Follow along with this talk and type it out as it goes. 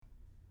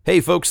Hey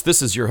folks,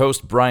 this is your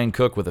host Brian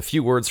Cook with a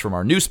few words from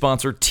our new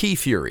sponsor,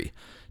 T-Fury.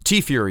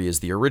 T-Fury is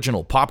the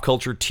original pop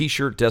culture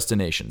t-shirt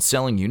destination,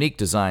 selling unique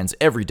designs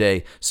every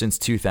day since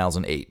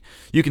 2008.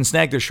 You can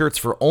snag their shirts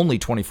for only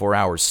 24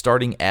 hours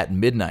starting at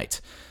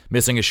midnight.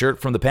 Missing a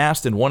shirt from the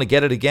past and want to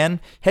get it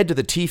again? Head to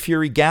the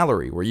T-Fury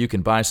Gallery, where you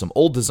can buy some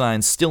old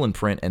designs still in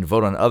print and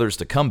vote on others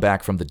to come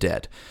back from the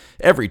dead.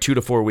 Every 2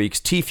 to 4 weeks,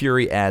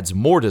 T-Fury adds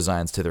more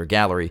designs to their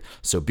gallery,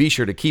 so be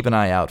sure to keep an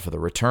eye out for the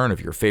return of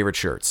your favorite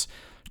shirts.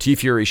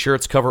 T-Fury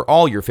shirts cover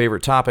all your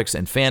favorite topics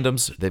and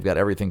fandoms. They've got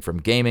everything from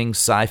gaming,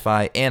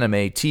 sci-fi,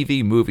 anime,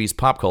 TV, movies,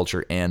 pop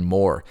culture, and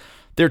more.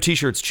 Their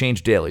t-shirts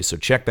change daily, so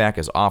check back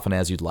as often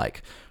as you'd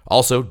like.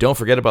 Also, don't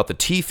forget about the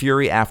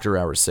T-Fury After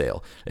Hours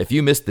sale. If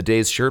you missed the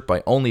day's shirt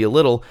by only a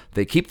little,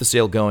 they keep the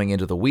sale going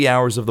into the wee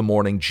hours of the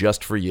morning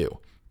just for you.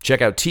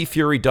 Check out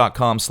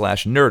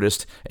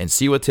tfury.com/nerdist and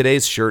see what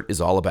today's shirt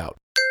is all about.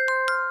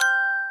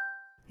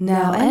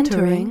 Now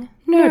entering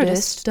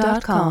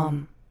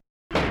nerdist.com.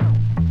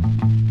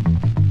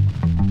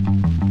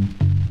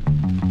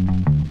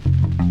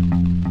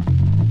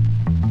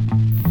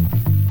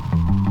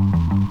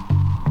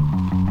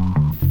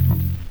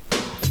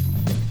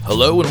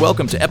 Hello and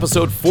welcome to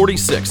episode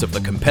 46 of the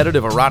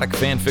Competitive Erotic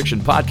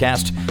Fanfiction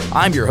Podcast.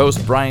 I'm your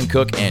host, Brian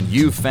Cook, and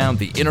you've found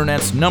the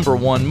internet's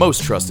 #1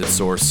 most trusted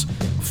source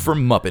for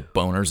Muppet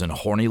boners and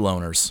horny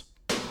loners.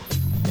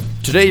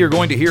 Today you're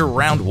going to hear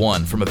round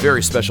 1 from a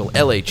very special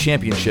LA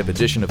Championship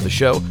edition of the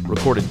show,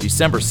 recorded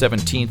December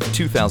 17th,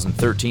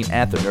 2013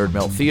 at the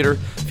NerdMelt Theater,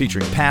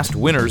 featuring past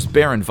winners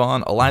Baron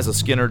Vaughn, Eliza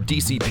Skinner,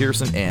 DC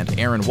Pierson, and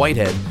Erin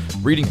Whitehead,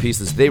 reading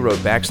pieces they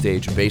wrote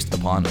backstage based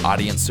upon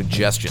audience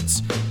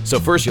suggestions. So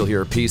first you'll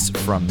hear a piece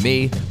from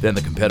me, then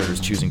the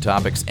competitors choosing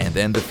topics, and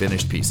then the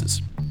finished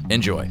pieces.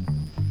 Enjoy.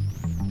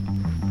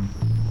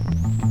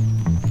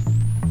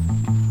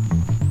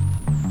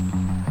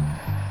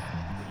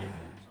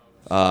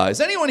 Is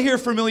anyone here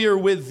familiar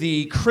with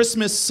the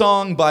Christmas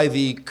song by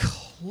the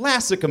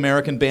classic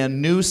American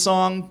band New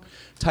Song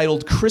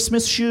titled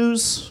Christmas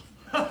Shoes?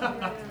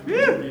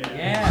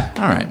 Yeah.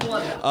 All right.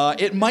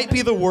 It might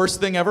be the worst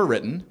thing ever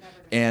written,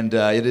 and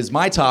it is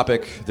my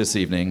topic this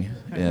evening.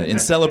 In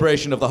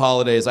celebration of the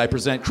holidays, I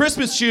present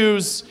Christmas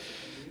Shoes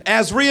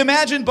as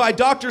reimagined by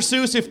Dr.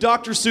 Seuss if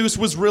Dr. Seuss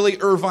was really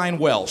Irvine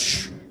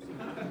Welsh.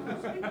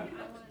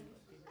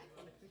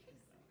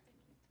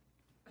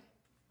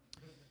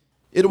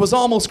 It was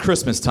almost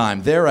Christmas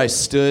time. There I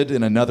stood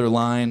in another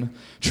line,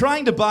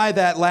 trying to buy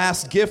that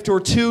last gift or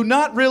two,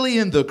 not really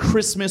in the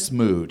Christmas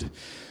mood.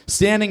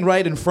 Standing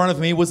right in front of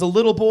me was a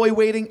little boy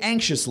waiting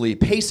anxiously,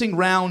 pacing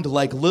round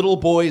like little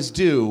boys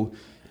do,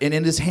 and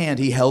in his hand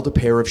he held a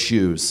pair of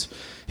shoes.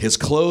 His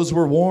clothes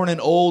were worn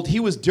and old, he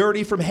was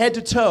dirty from head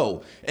to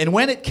toe, and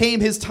when it came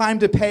his time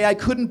to pay, I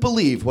couldn't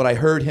believe what I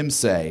heard him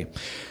say.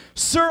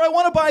 "Sir, I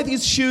want to buy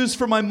these shoes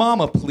for my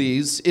mama,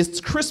 please.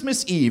 It's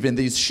Christmas Eve, and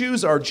these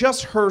shoes are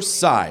just her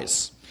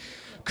size.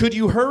 Could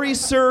you hurry,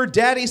 sir?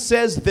 Daddy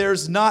says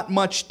there's not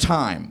much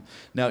time."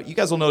 Now, you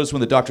guys will notice when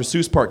the Dr.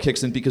 Seuss part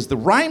kicks in because the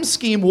rhyme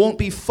scheme won't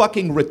be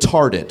fucking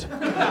retarded.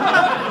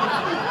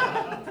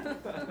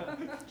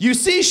 You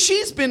see,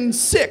 she's been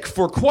sick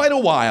for quite a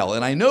while,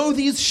 and I know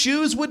these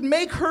shoes would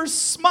make her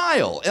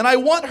smile, and I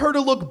want her to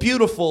look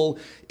beautiful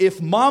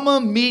if Mama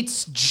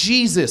meets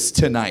Jesus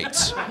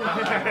tonight.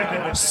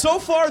 So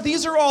far,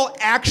 these are all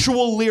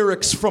actual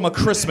lyrics from a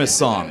Christmas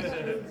song.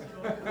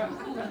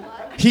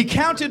 He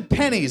counted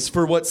pennies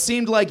for what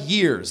seemed like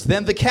years.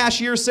 Then the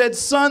cashier said,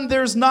 "Son,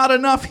 there's not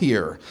enough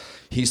here."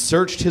 He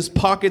searched his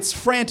pockets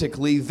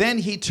frantically. Then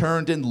he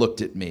turned and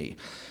looked at me.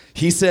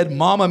 He said,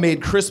 "Mama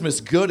made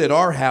Christmas good at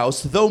our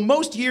house, though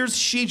most years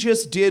she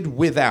just did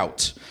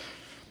without.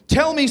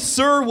 Tell me,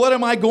 sir, what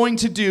am I going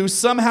to do?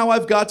 Somehow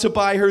I've got to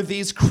buy her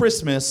these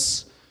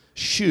Christmas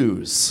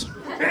shoes."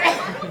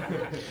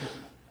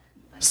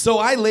 So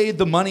I laid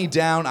the money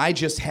down. I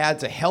just had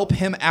to help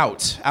him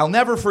out. I'll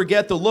never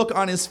forget the look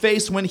on his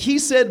face when he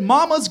said,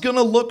 "Mama's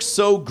gonna look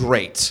so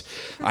great."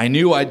 I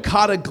knew I'd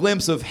caught a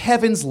glimpse of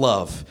heaven's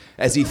love.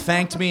 As he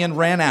thanked me and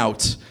ran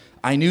out,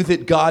 I knew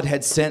that God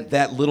had sent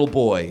that little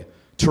boy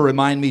to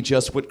remind me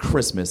just what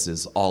Christmas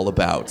is all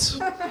about.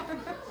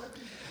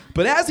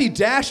 But as he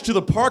dashed to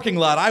the parking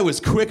lot, I was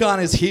quick on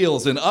his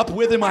heels, and up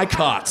with him I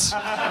caught.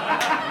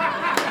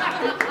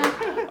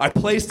 I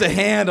placed a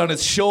hand on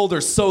his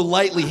shoulder so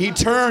lightly, he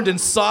turned and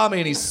saw me,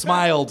 and he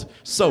smiled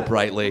so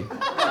brightly.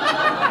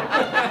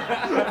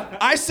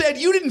 I said,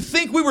 "You didn't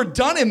think we were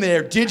done in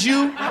there, did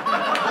you?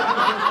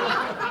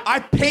 I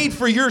paid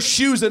for your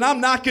shoes, and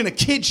I'm not gonna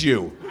kid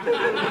you.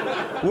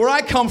 Where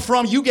I come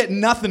from, you get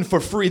nothing for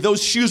free.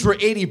 Those shoes were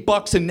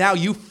 $80, and now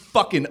you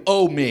fucking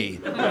owe me."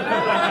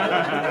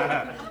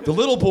 The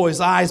little boy's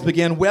eyes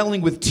began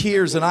welling with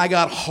tears, and I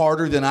got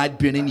harder than I'd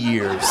been in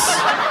years.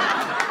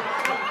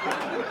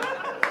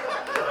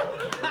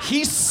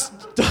 He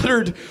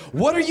stuttered,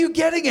 "What are you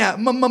getting at,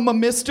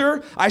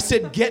 mister?" I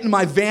said, "Get in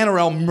my van or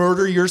I'll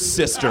murder your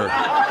sister."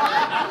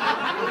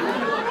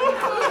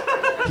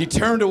 He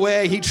turned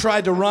away. He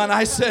tried to run.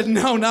 I said,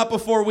 "No, not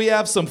before we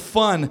have some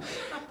fun."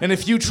 And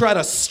if you try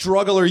to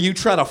struggle or you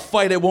try to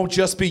fight, it won't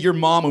just be your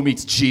mom who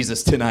meets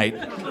Jesus tonight.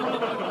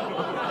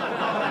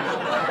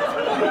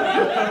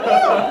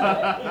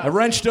 I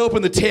wrenched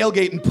open the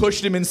tailgate and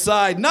pushed him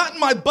inside. Not in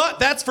my butt,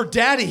 that's for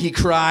Daddy, he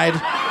cried.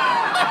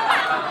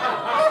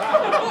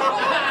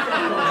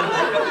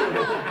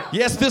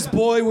 Yes, this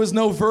boy was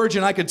no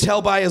virgin. I could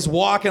tell by his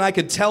walk, and I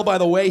could tell by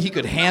the way he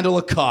could handle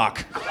a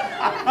cock.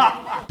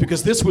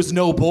 Because this was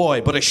no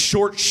boy, but a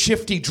short,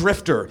 shifty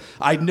drifter.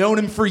 I'd known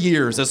him for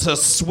years as a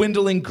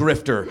swindling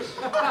grifter.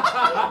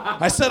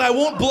 I said, I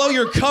won't blow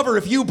your cover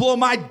if you blow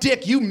my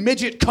dick. You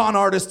midget con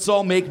artists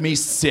all make me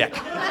sick.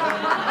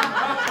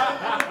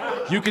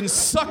 You can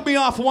suck me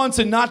off once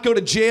and not go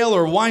to jail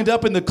or wind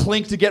up in the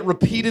clink to get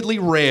repeatedly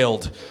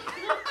railed.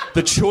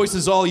 The choice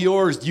is all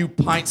yours, you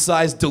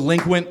pint-sized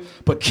delinquent,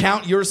 but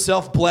count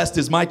yourself blessed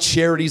as my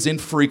charity's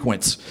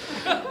infrequent.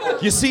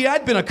 You see,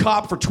 I'd been a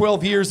cop for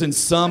 12 years and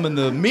some, and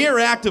the mere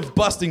act of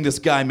busting this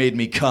guy made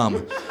me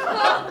come.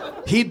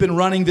 He'd been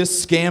running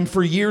this scam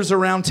for years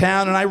around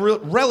town, and I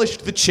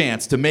relished the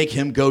chance to make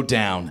him go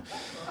down.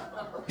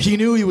 He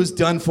knew he was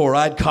done for.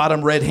 I'd caught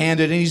him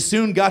red-handed, and he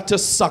soon got to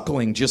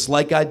suckling, just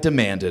like I'd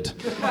demanded.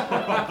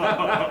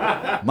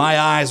 My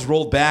eyes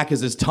rolled back as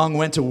his tongue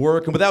went to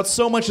work, and without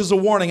so much as a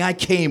warning, I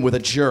came with a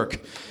jerk.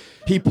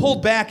 He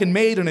pulled back and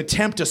made an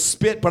attempt to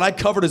spit, but I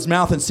covered his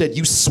mouth and said,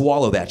 "You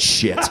swallow that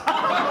shit."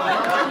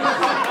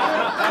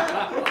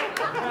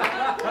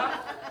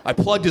 I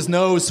plugged his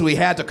nose so he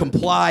had to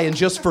comply, and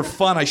just for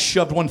fun, I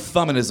shoved one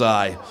thumb in his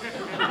eye.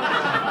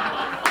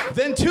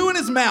 Then two in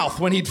his mouth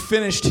when he'd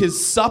finished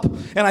his sup,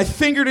 and I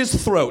fingered his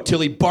throat till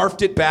he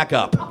barfed it back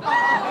up.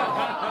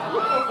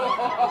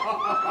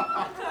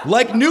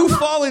 Like new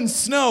fallen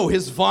snow,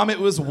 his vomit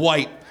was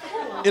white.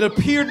 It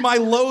appeared my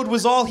load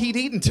was all he'd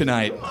eaten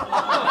tonight.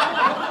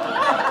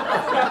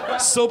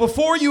 So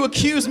before you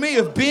accuse me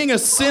of being a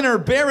sinner,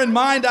 bear in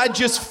mind I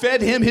just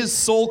fed him his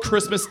sole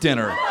Christmas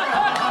dinner.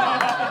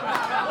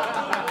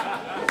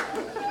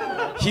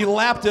 He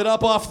lapped it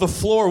up off the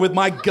floor with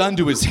my gun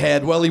to his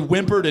head while he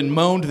whimpered and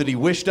moaned that he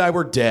wished I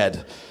were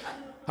dead.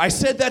 I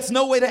said, that's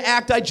no way to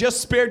act, I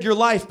just spared your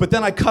life, but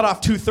then I cut off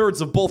 2/3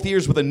 of both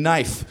ears with a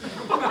knife.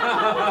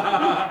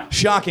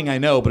 Shocking, I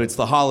know, but it's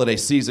the holiday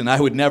season.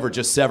 I would never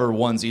just sever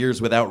one's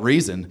ears without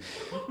reason.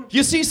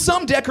 You see,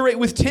 some decorate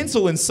with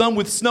tinsel and some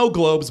with snow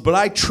globes, but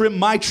I trim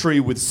my tree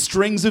with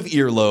strings of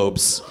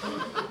earlobes.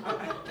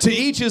 To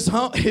each his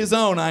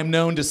own, I'm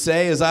known to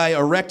say, as I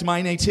erect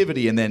my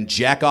nativity and then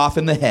jack off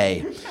in the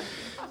hay.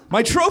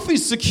 My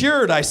trophies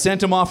secured, I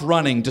sent him off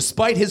running.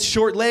 Despite his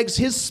short legs,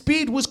 his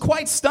speed was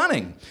quite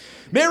stunning.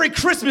 Merry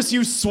Christmas,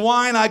 you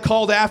swine, I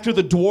called after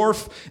the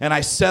dwarf, and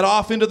I set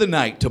off into the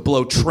night to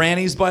blow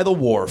trannies by the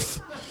wharf.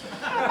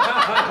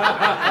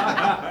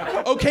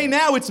 Okay,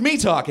 now it's me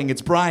talking.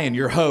 It's Brian,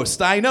 your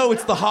host. I know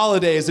it's the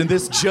holidays, and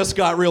this just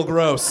got real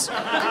gross.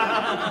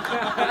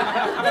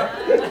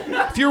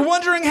 If you're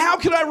wondering how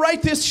could I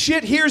write this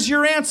shit, here's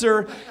your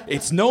answer.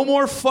 It's no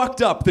more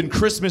fucked up than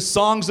Christmas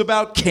songs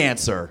about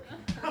cancer.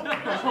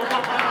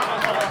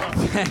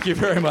 Thank you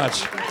very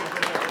much.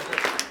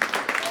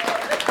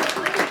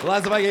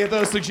 Eliza, if I can get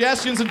those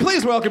suggestions, and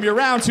please welcome your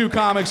round two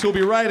comics who'll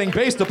be writing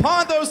based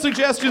upon those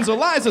suggestions: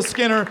 Eliza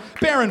Skinner,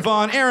 Baron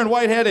Vaughn, Erin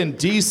Whitehead, and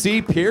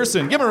D.C.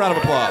 Pierson. Give them a round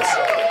of applause.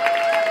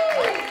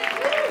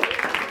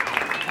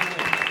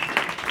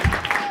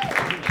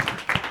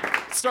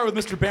 Let's start with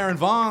Mr. Baron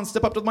Vaughn.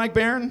 Step up to the mic,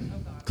 Baron.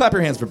 Clap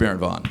your hands for Baron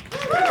Vaughn.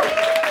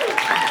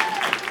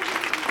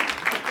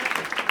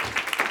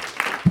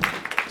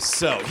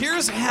 So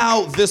here's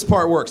how this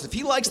part works. If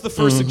he likes the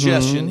first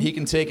suggestion, he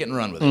can take it and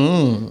run with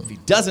it. If he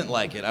doesn't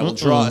like it, I will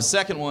draw a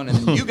second one, and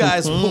then you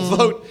guys will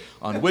vote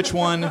on which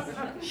one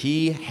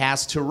he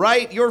has to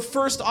write. Your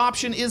first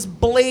option is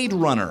Blade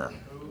Runner.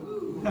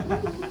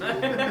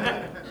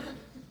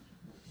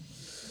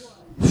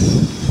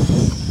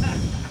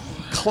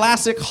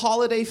 Classic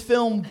holiday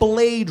film,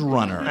 Blade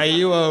Runner. Are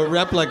you a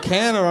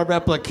replicant or a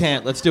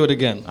replicant? Let's do it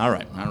again. All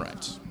right.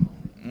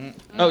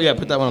 Oh, yeah,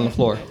 put that one on the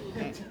floor.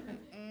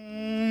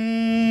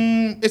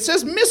 It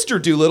says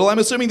Mr. Doolittle. I'm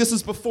assuming this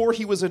is before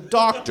he was a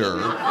doctor.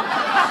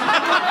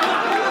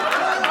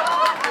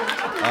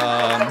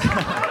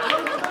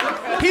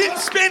 He didn't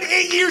spend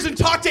 8 years in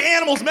Talk to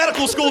Animals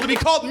medical school to be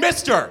called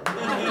Mr.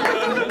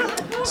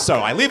 So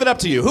I leave it up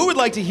to you. Who would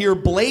like to hear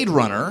Blade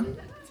Runner?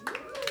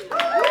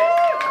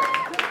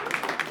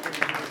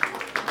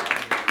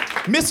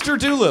 Mr.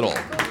 Doolittle. It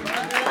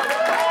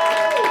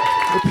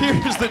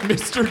appears that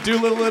Mr.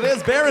 Doolittle it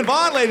is. Baron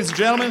Vaughn, ladies and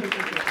gentlemen.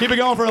 Keep it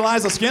going for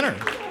Eliza Skinner.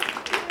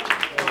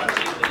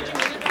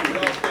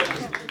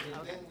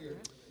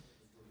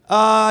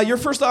 Your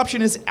first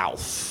option is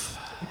Alf.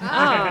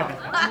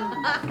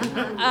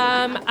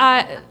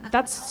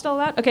 That's still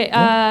that? Okay,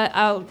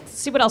 I'll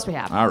see what else we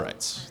have. All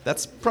right.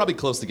 That's probably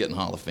close to getting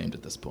Hall of Famed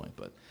at this point,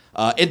 but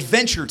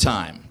Adventure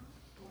Time.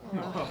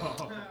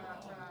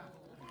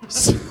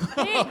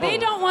 They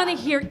don't want to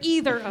hear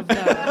either of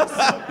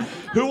those.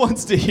 Who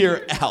wants to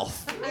hear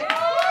Alf?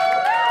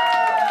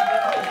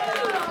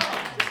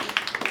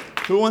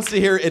 Who wants to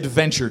hear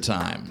Adventure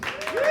Time?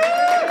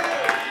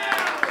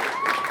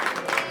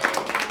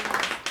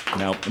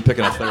 No, I'm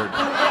picking a third.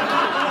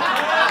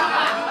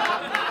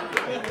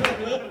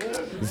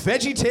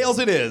 Veggie Tales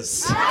it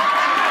is.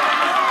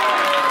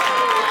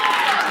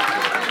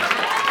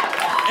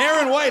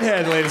 Erin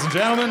Whitehead, ladies and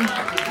gentlemen.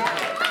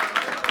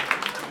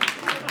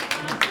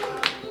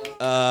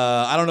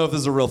 I don't know if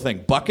this is a real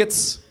thing.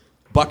 Buckets?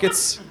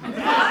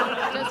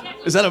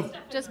 Is that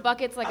just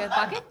buckets like a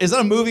bucket? Is that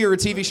a movie or a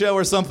TV show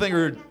or something?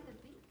 Or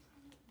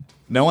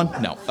no one?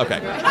 No. Okay.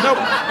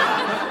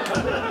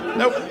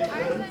 Nope.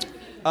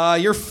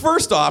 Your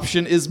first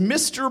option is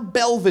Mr.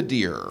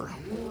 Belvedere.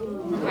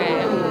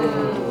 Okay.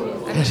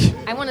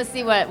 I want to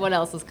see what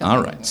else is coming.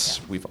 All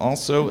right. We've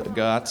also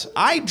got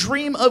I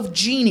Dream of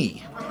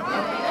Jeannie.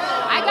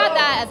 I got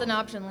that as an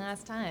option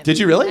last time. Did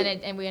you really?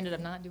 And we ended up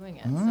not doing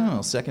it.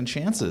 Oh, second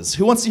chances.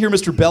 Who wants to hear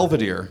Mr.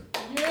 Belvedere?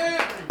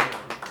 Yeah.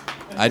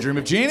 I Dream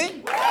of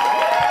Jeannie?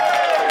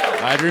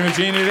 I Dream of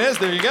Jeannie it is.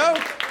 There you go.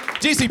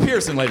 DC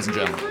Pierson, ladies and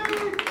gentlemen.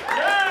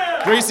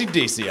 Gracie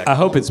DC. I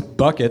hope it's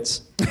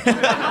buckets.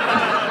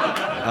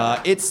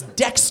 It's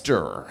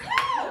Dexter.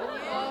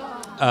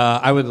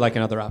 I would like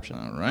another option.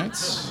 All right.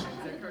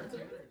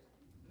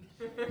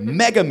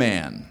 Mega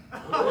Man.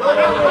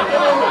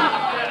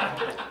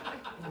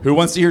 Who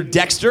wants to hear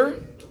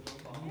Dexter?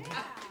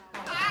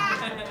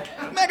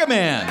 Mega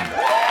Man.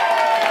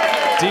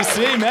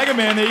 DC, Mega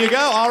Man, there you go.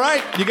 All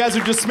right, you guys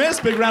are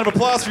dismissed. Big round of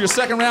applause for your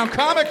second round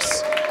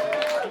comics.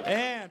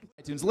 And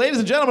iTunes. Ladies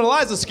and gentlemen,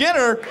 Eliza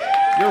Skinner,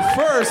 your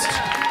first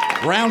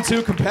round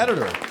 2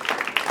 competitor.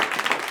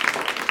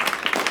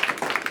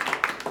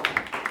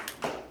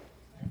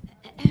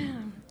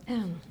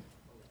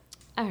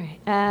 All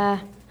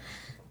right.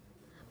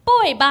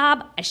 Boy,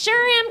 Bob, I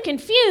sure am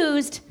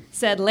confused,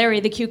 said Larry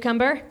the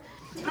cucumber.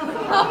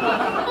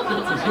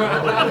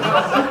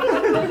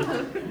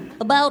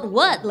 About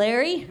what,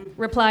 Larry?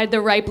 Replied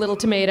the ripe little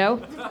tomato.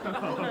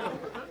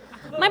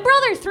 My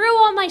brother threw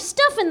all my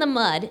stuff in the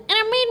mud, and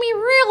it made me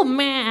real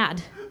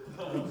mad.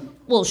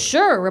 Well,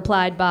 sure,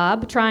 replied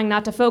Bob, trying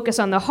not to focus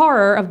on the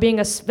horror of being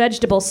a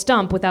vegetable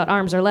stump without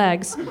arms or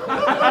legs.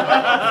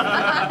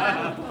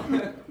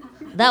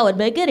 That would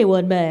make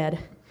anyone mad.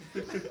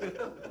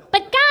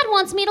 But God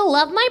wants me to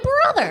love my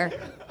brother.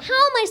 How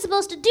am I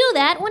supposed to do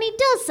that when he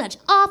does such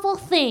awful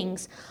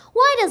things?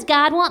 Why does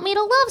God want me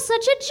to love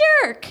such a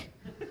jerk?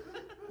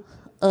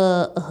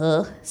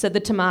 Said the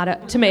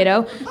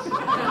tomato.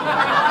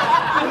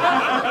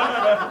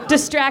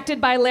 Distracted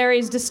by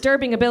Larry's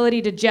disturbing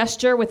ability to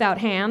gesture without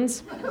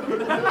hands.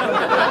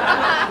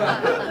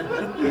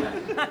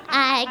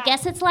 I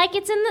guess it's like they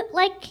say in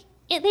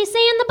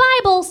the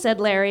Bible, said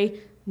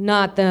Larry.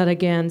 Not that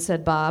again,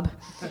 said Bob.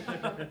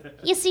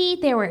 You see,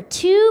 there were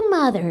 2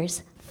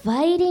 mothers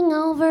fighting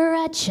over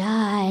a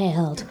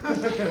child.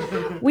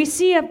 We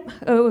see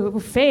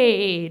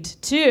fade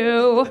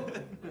to.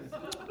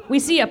 We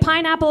see a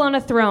pineapple on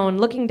a throne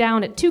looking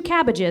down at 2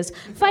 cabbages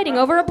fighting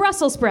over a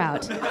Brussels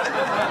sprout.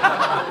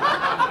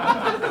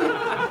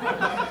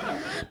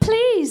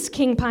 Please,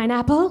 King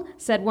Pineapple,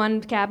 said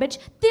one cabbage,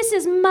 this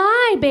is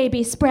my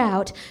baby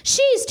sprout.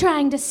 She's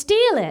trying to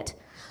steal it.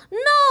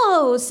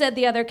 No, said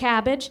the other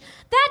cabbage.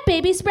 That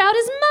baby sprout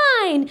is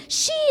mine.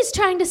 She's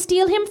trying to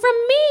steal him from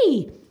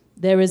me.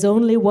 There is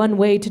only one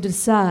way to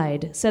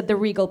decide, said the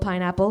regal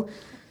pineapple.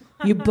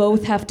 You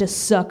both have to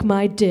suck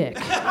my dick.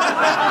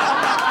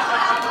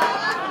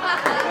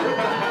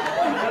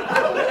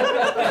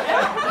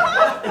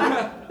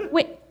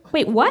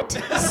 Wait, what?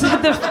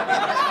 Said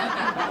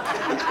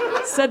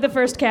the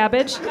first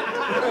cabbage.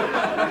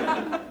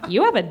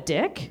 You have a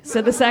dick,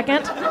 said the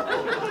second.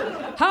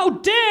 How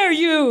dare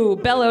you,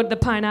 bellowed the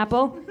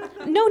pineapple.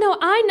 No,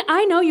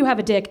 I know you have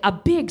a dick, a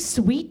big,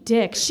 sweet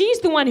dick.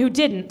 She's the one who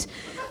didn't.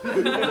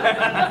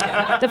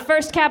 The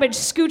first cabbage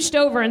scooched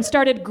over and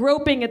started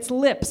groping its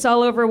lips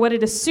all over what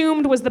it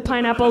assumed was the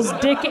pineapple's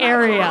dick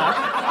area.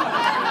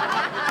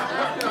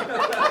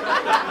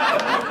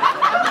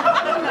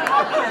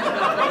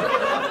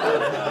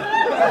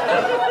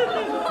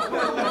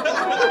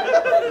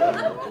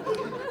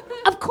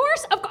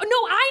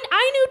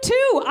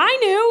 I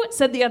knew,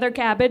 said the other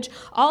cabbage,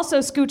 also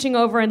scooching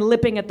over and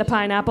lipping at the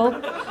pineapple.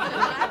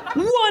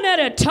 One at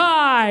a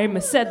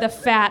time, said the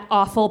fat,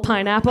 awful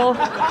pineapple.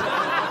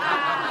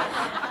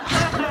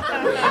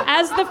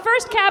 As the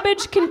first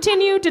cabbage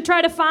continued to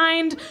try to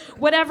find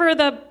whatever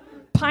the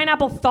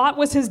pineapple thought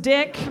was his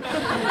dick,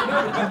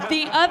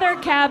 the other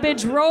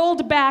cabbage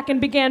rolled back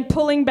and began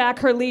pulling back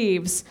her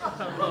leaves.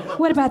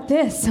 What about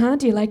this, huh?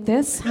 Do you like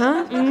this,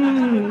 huh?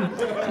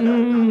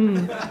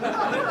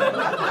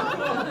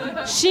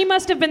 She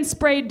must have been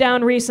sprayed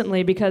down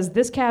recently because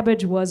this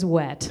cabbage was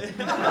wet.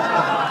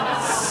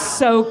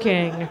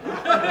 Soaking.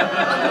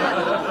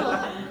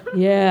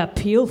 Yeah,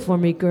 peel for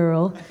me,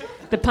 girl.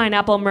 The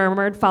pineapple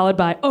murmured, followed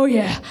by, oh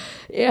yeah,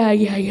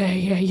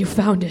 you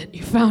found it.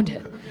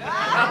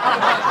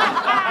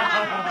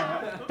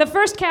 The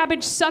first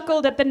cabbage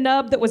suckled at the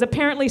nub that was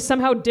apparently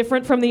somehow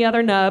different from the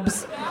other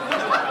nubs.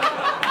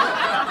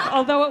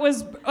 Although it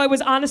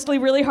was honestly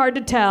really hard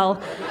to tell.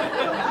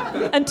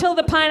 Until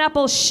the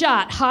pineapple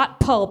shot hot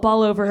pulp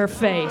all over her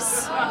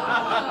face.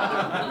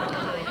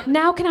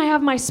 Now can I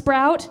have my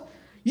sprout?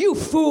 You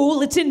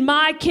fool, it's in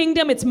my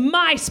kingdom, it's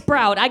my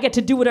sprout. I get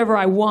to do whatever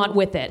I want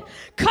with it.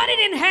 Cut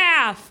it in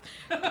half,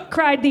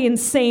 cried the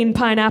insane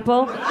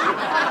pineapple.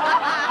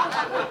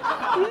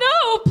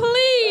 No,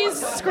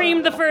 please,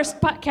 screamed the first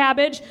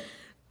cabbage.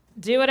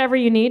 Do whatever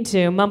you need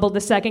to, mumbled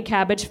the second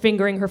cabbage,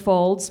 fingering her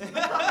folds.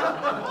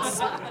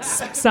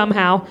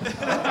 Somehow.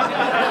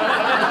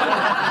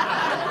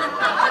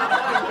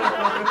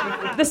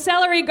 The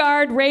celery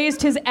guard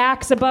raised his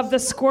axe above the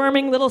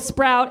squirming little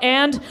sprout,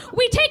 and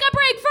we take a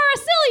break for a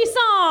silly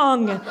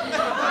song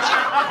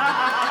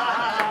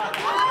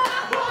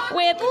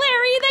with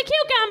Larry the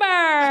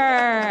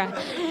Cucumber.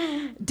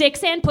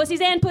 Dicks and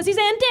pussies and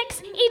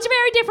dicks, each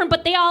very different,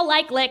 but they all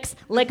like licks.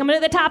 Lick them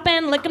at the top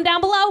end, lick them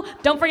down below.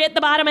 Don't forget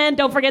the bottom end,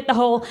 don't forget the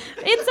hole.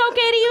 It's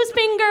okay to use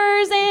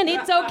fingers and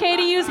it's okay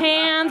to use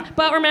hands,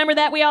 but remember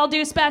that we all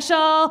do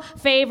special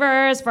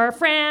favors for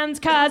friends,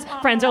 cause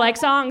friends are like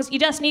songs. You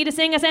just need to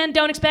sing us and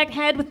don't expect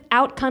head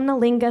without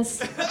cunnilingus.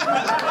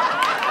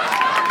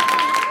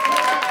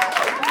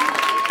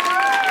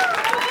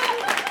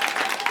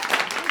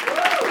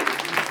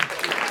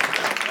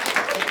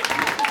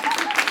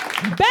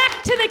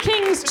 Back to the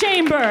king's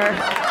chamber.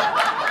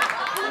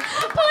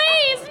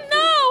 Please,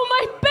 no,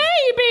 my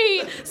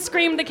baby,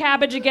 screamed the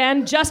cabbage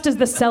again, just as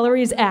the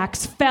celery's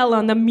axe fell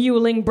on the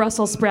mewling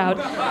Brussels sprout,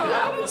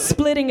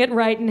 splitting it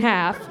right in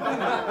half.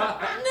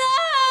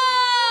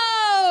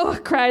 No,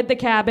 cried the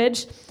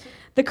cabbage.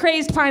 The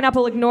crazed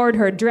pineapple ignored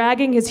her,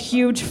 dragging his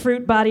huge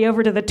fruit body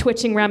over to the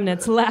twitching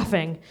remnants,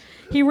 laughing.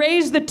 He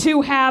raised the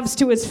two halves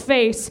to his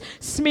face,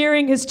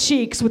 smearing his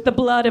cheeks with the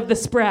blood of the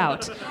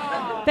sprout.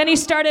 Then he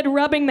started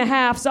rubbing the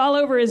halves all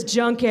over his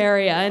junk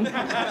area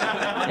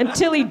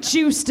until he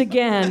juiced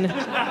again,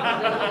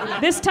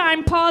 this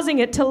time pausing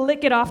it to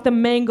lick it off the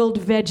mangled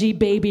veggie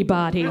baby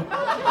body.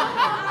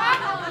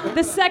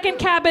 The second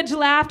cabbage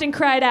laughed and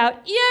cried out,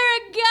 "You're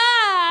a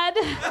god!"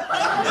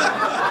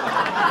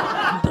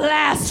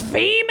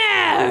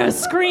 "Blasphemer!"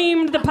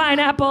 screamed the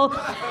pineapple,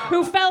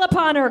 who fell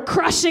upon her,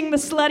 crushing the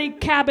slutty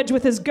cabbage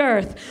with his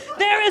girth.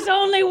 "There is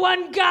only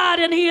one God,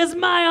 and he is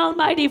my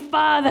almighty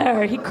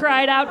father," he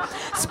cried out,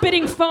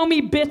 spitting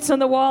foamy bits on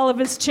the wall of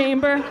his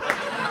chamber.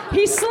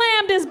 He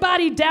slammed his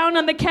body down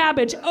on the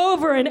cabbage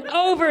over and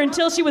over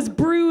until she was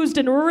bruised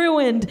and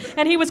ruined,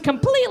 and he was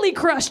completely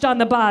crushed on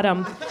the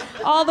bottom.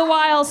 All the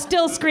while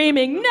still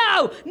screaming,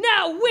 "No,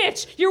 no,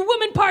 witch! Your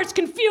woman parts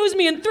confuse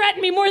me and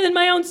threaten me more than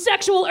my own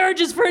sexual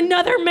urges for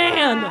another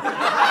man."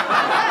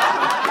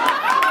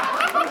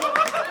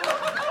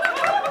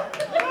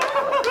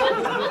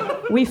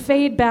 We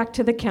fade back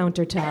to the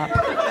countertop.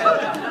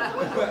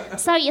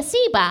 So you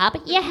see, Bob,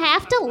 you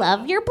have to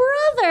love your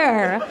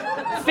brother,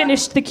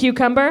 finished the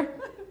cucumber.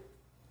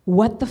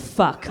 What the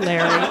fuck,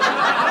 Larry?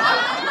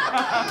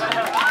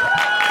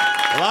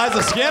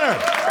 Eliza Skinner.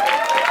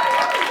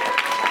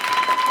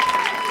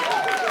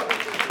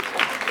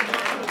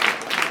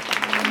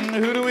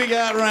 Who do we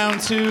got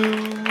round two?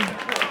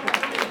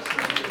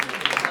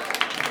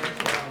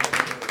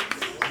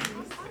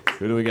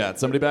 Who do we got?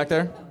 Somebody back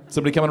there?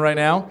 Somebody coming right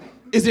now?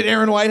 Is it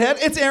Erin Whitehead?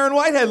 It's Erin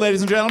Whitehead,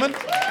 ladies and gentlemen.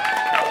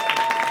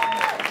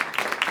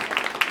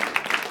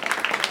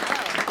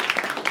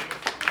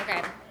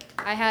 Okay.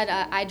 I had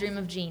I Dream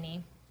of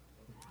Jeannie.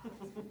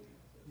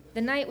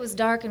 The night was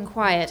dark and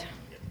quiet.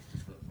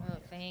 Oh,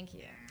 thank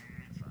you.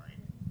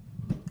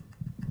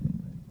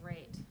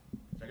 Great.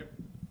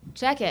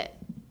 Check it.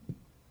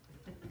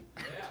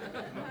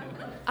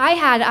 I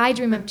had I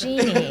Dream of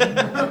Jeannie.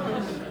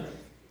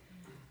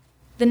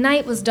 The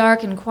night was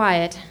dark and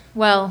quiet.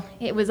 Well,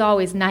 it was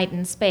always night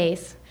in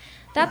space.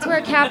 That's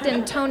where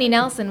Captain Tony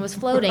Nelson was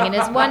floating in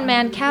his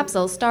one-man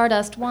capsule,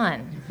 Stardust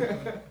 1.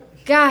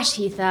 Gosh,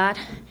 he thought,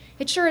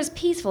 it sure is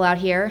peaceful out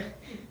here.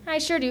 I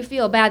sure do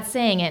feel bad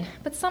saying it,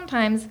 but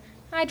sometimes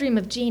I dream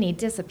of Jeannie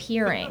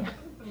disappearing.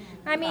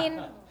 I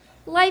mean,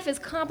 life is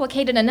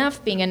complicated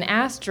enough being an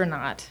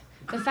astronaut.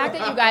 The fact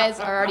that you guys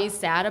are already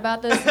sad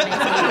about this makes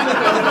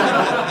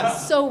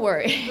me so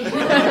worried.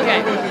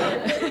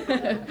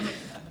 Okay.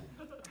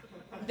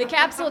 The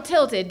capsule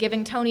tilted,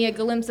 giving Tony a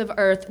glimpse of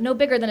Earth no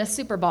bigger than a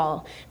Super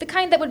Ball, the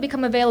kind that would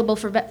become available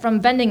from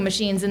vending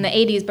machines in the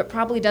 80s, but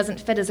probably doesn't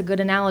fit as a good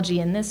analogy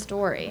in this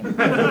story.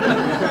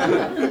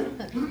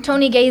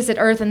 Tony gazed at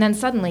Earth, and then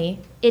suddenly,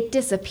 it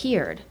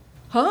disappeared.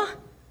 Huh?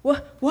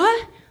 What?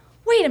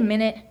 Wait a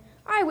minute.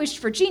 I wished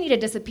for Jeannie to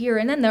disappear,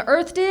 and then the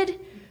Earth did?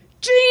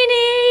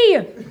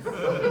 Jeannie!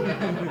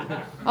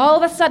 All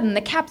of a sudden,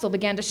 the capsule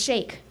began to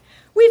shake.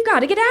 We've got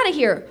to get out of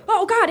here.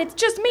 Oh, God, it's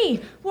just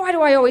me. Why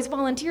do I always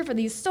volunteer for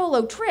these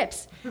solo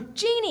trips?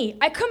 Jeannie,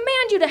 I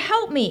command you to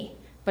help me.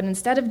 But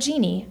instead of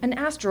Jeannie, an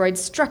asteroid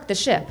struck the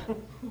ship.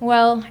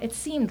 Well, it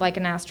seemed like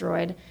an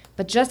asteroid,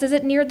 but just as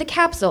it neared the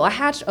capsule, a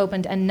hatch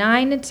opened and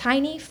 9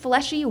 tiny,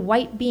 fleshy,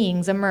 white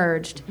beings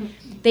emerged.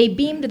 They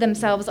beamed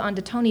themselves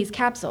onto Tony's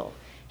capsule.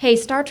 Hey,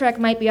 Star Trek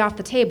might be off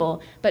the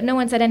table, but no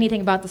one said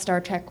anything about the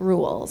Star Trek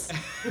rules.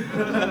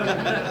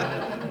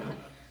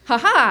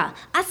 "Ha-ha,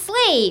 a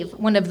slave,"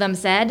 one of them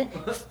said.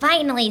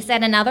 "Finally,"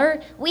 said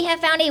another, "we have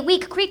found a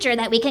weak creature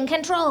that we can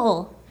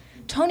control."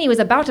 Tony was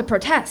about to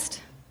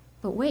protest.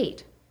 But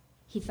wait,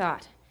 he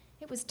thought.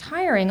 It was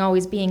tiring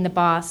always being the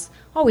boss,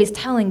 always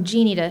telling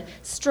Jeannie to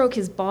stroke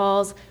his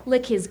balls,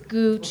 lick his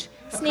gooch,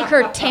 sneak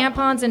her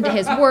tampons into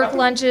his work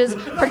lunches,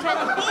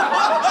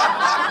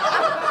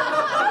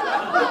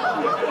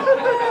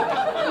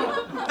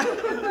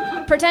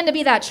 pretend to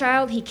be that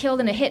child he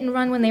killed in a hit and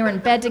run when they were in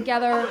bed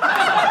together.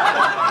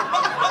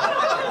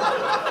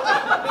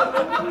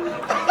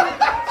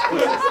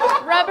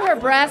 Rub her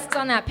breasts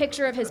on that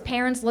picture of his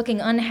parents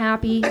looking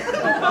unhappy.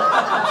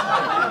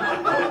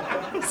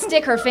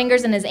 Stick her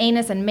fingers in his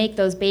anus and make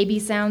those baby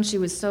sounds she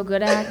was so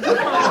good at.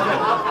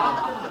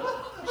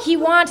 He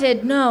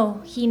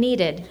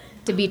needed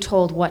to be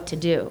told what to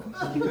do.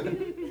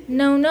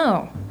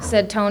 No,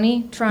 said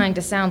Tony, trying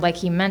to sound like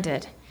he meant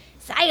it.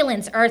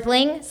 Silence,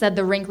 Earthling, said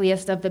the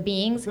wrinkliest of the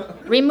beings.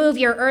 Remove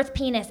your earth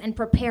penis and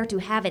prepare to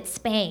have it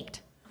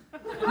spanked.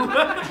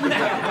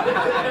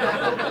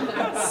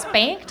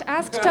 Spanked?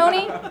 Asked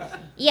Tony.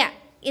 Yeah,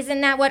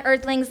 isn't that what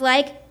Earthlings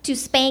like? To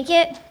spank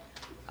it?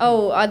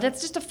 Oh,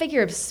 that's just a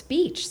figure of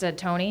speech, said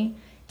Tony.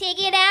 Take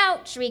it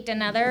out, shrieked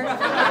another.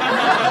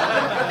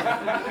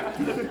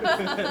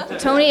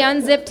 Tony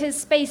unzipped his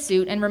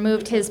spacesuit and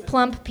removed his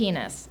plump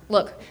penis.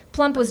 Look,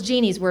 plump was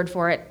Jeannie's word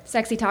for it.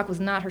 Sexy talk was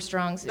not her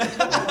strong suit.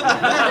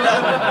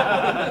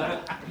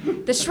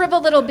 The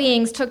shriveled little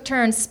beings took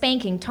turns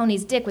spanking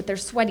Tony's dick with their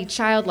sweaty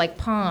childlike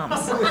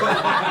palms.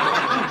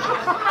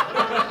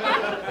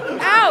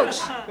 Ouch!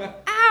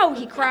 Ow,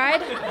 he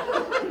cried.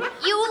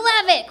 You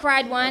love it,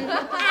 cried one.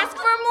 Ask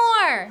for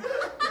more.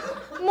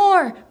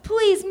 More,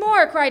 please,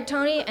 more, cried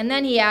Tony, and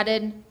then he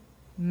added,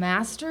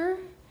 Master?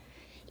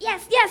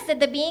 Yes, said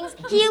the beings.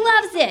 He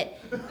loves it.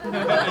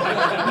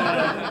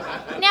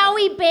 Now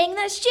we bang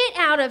the shit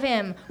out of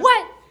him.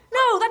 What?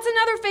 No, that's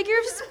another figure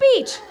of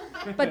speech.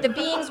 But the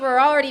beings were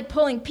already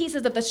pulling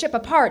pieces of the ship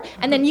apart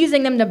and then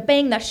using them to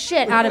bang the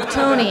shit out of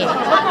Tony.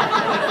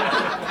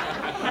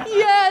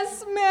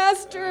 Yes,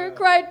 Master,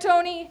 cried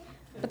Tony.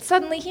 But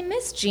suddenly he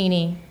missed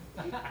Jeannie.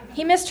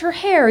 He missed her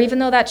hair, even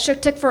though that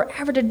shit took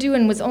forever to do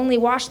and was only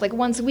washed like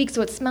once a week,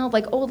 so it smelled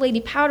like old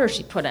lady powder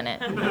she put in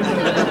it.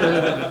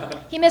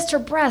 He missed her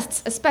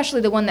breasts,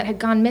 especially the one that had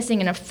gone missing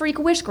in a freak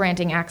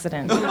wish-granting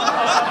accident.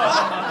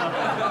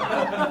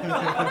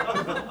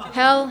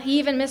 Hell, he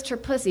even missed her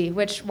pussy,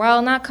 which,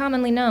 while not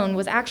commonly known,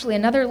 was actually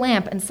another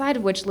lamp inside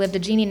of which lived a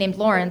genie named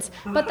Lawrence,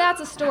 but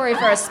that's a story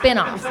for a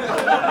spin-off.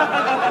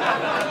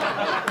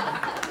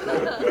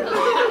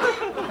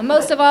 And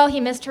most of all, he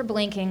missed her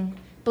blinking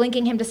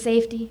him to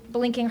safety,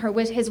 blinking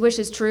his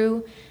wishes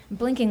true,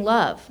 blinking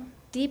love.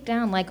 Deep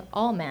down, like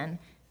all men,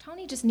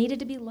 Tony just needed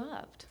to be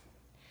loved.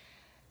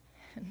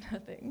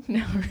 Nothing.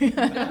 No.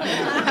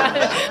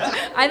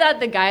 I thought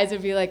the guys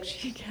would be like,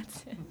 she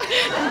gets it.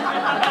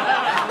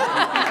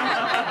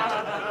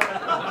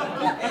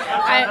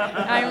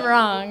 I'm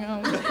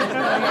wrong.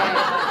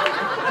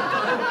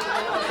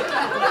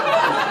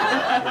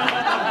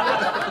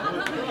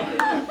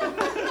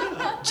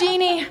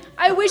 Jeannie,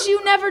 I wish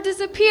you never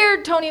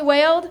disappeared, Tony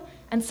wailed.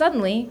 And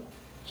suddenly,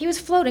 he was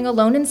floating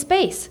alone in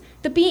space.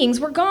 The beings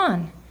were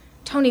gone.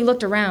 Tony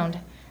looked around.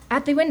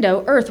 At the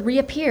window, Earth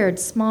reappeared,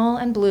 small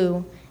and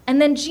blue.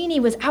 And then Jeannie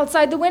was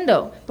outside the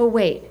window. But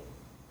wait,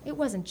 it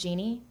wasn't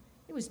Jeannie.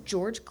 It was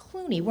George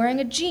Clooney wearing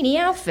a genie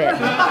outfit.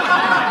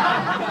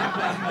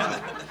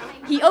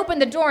 He opened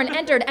the door and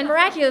entered, and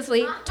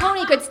miraculously,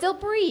 Tony could still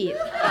breathe.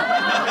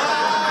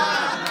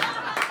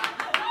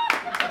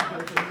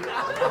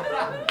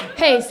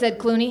 Hey, said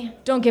Clooney,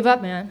 don't give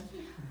up, man.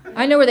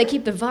 I know where they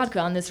keep the vodka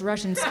on this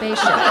Russian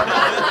spaceship.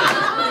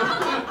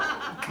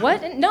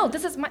 What? No,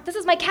 this is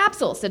my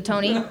capsule, said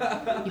Tony.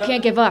 You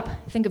can't give up.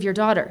 Think of your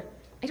daughter.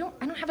 I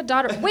don't have a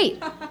daughter.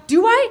 Wait,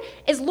 do I?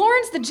 Is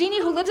Lawrence, the genie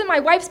who lives in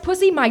my wife's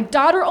pussy, my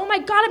daughter? Oh my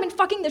God, I've been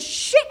fucking the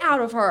shit out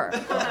of her.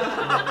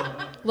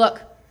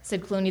 Look,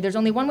 said Clooney, there's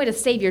only one way to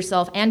save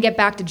yourself and get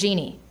back to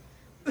Jeannie.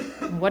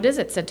 What is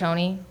it, said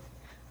Tony.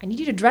 I need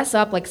you to dress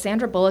up like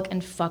Sandra Bullock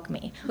and fuck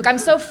me. Look, I'm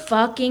so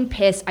fucking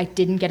pissed I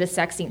didn't get a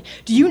sex scene.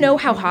 Do you know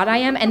how hot I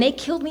am? And they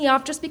killed me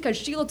off just because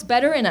she looks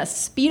better in a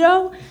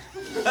Speedo?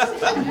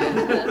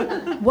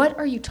 What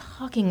are you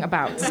talking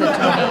about, said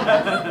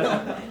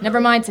Tony.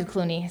 Never mind, said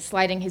Clooney,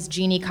 sliding his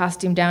genie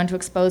costume down to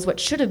expose what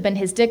should have been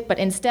his dick, but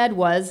instead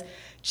was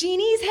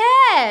Jeannie's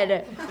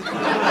head.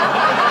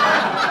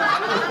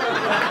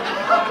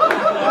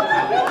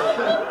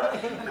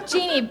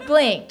 Jeannie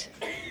blinked.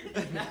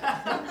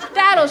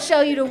 That'll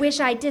show you to wish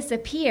I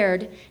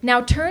disappeared.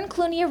 Now turn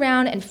Clooney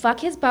around and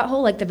fuck his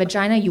butthole like the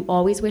vagina you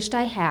always wished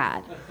I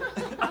had.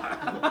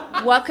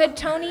 What could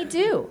Tony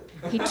do?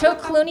 He took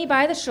Clooney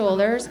by the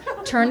shoulders,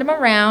 turned him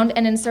around,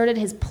 and inserted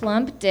his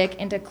plump dick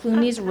into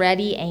Clooney's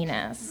ready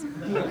anus.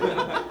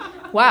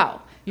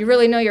 Wow, you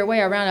really know your way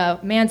around a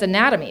man's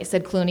anatomy,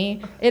 said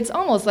Clooney. It's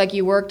almost like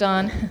you worked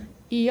on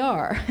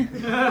ER.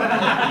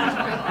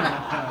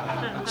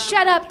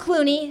 "Shut up,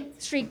 Clooney,"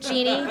 shrieked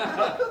Jeannie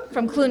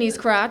from Clooney's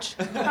crotch.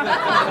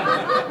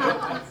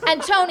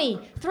 "And Tony,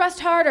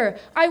 thrust harder.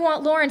 I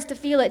want Lawrence to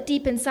feel it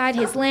deep inside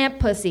his lamp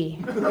pussy."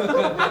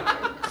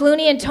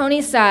 Clooney and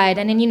Tony sighed,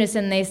 and in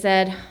unison they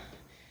said,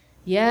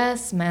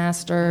 "Yes,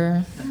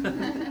 master."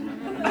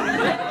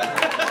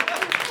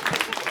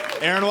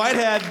 Erin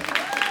Whitehead.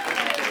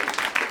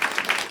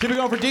 Keep it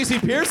going for DC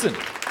Pierson.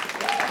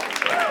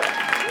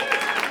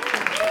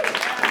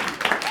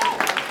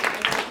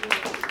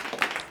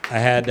 I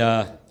had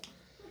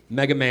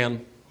Mega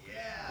Man.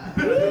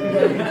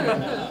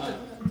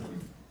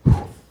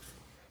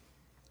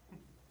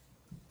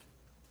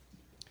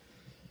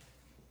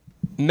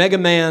 Mega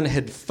Man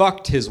had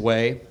fucked his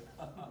way,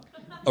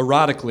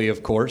 erotically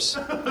of course,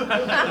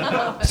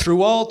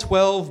 through all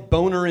 12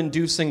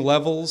 boner-inducing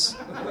levels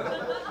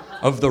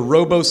of the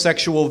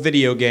robosexual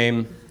video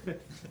game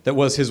that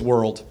was his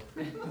world.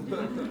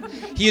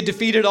 He had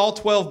defeated all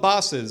 12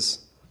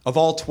 bosses of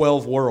all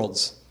 12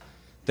 worlds.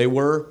 They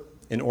were,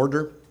 in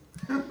order,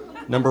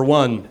 number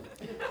 1,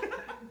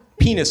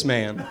 Penis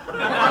Man.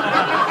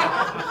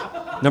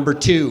 Number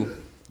 2,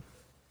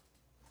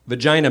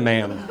 Vagina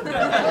Man.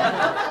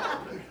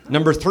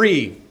 Number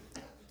 3,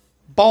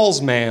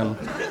 Balls Man.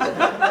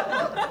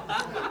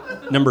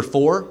 Number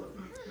 4,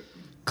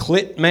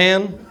 Clit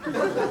Man.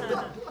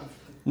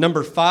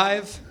 Number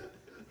 5,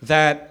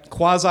 that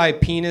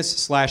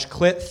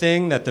quasi-penis/clit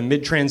thing that the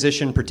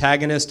mid-transition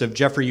protagonist of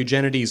Jeffrey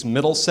Eugenides'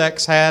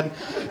 Middlesex had,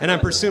 and I'm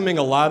presuming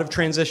a lot of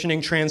transitioning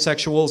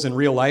transsexuals in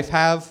real life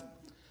have.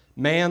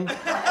 Man.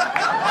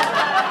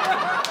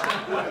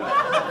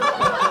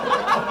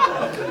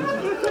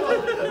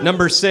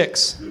 Number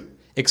 6,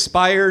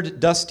 expired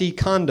dusty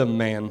condom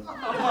man.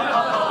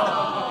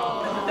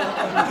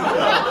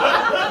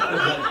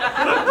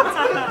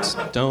 Just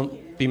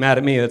don't be mad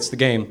at me, that's the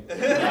game.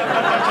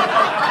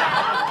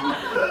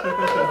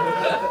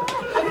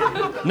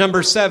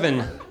 Number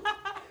 7,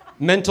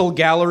 mental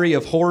gallery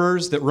of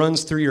horrors that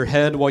runs through your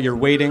head while you're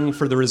waiting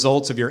for the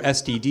results of your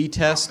STD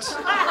test.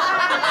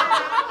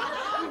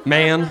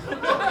 Man.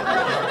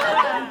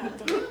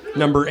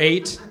 Number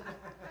 8,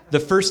 the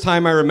first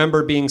time I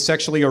remember being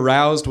sexually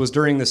aroused was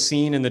during the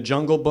scene in the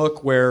Jungle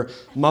Book where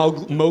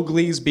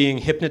Mowgli's being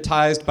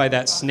hypnotized by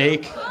that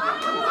snake.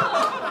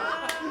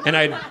 And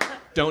I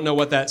don't know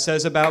what that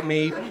says about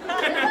me.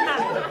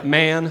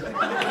 Man.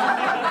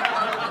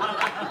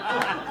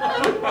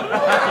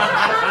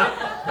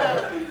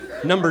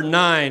 Number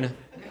 9,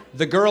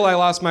 the girl I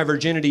lost my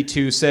virginity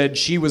to said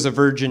she was a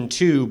virgin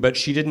too, but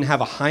she didn't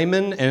have a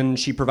hymen and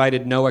she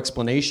provided no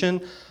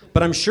explanation.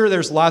 But I'm sure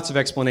there's lots of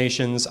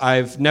explanations.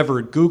 I've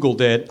never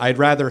Googled it. I'd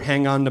rather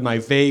hang on to my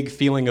vague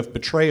feeling of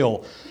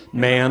betrayal,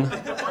 man.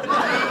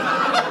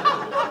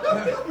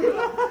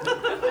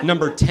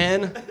 Number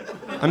 10,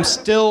 I'm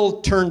still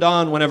turned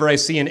on whenever I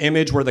see an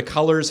image where the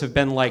colors have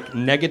been like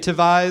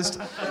negativized.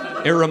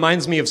 It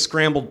reminds me of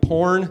scrambled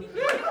porn.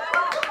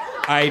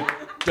 I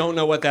don't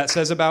know what that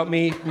says about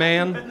me,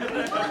 man.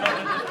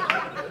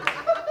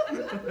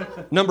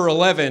 Number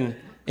 11,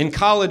 in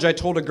college I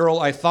told a girl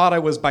I thought I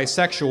was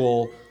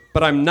bisexual,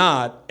 but I'm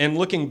not, and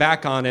looking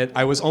back on it,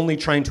 I was only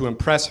trying to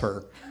impress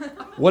her.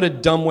 What a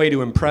dumb way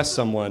to impress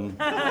someone,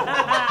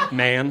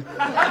 man.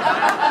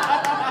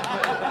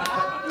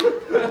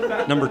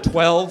 Number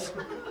 12,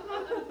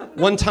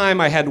 one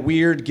time I had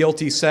weird,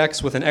 guilty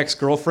sex with an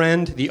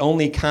ex-girlfriend, the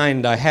only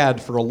kind I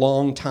had for a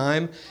long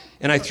time,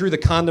 and I threw the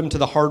condom to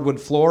the hardwood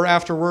floor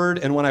afterward,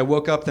 and when I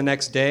woke up the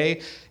next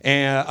day,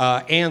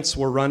 ants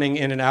were running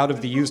in and out of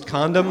the used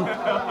condom,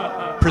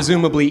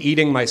 presumably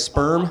eating my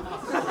sperm.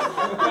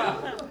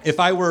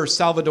 If I were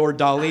Salvador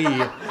Dali,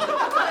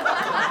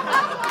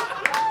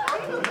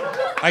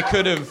 I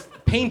could have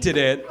painted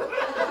it,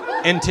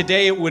 and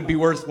today it would be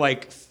worth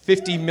like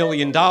 $50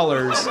 million,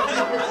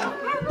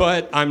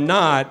 but I'm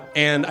not,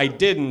 and I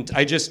didn't.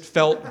 I just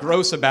felt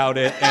gross about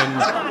it,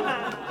 and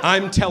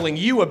I'm telling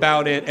you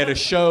about it at a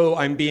show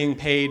I'm being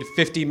paid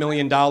 $50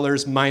 million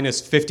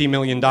minus $50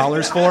 million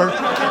for.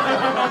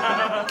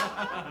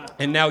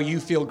 And now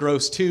you feel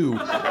gross too,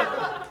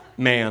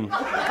 man.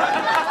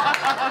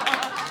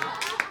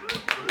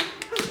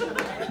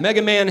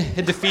 Mega Man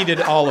had defeated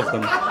all of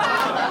them.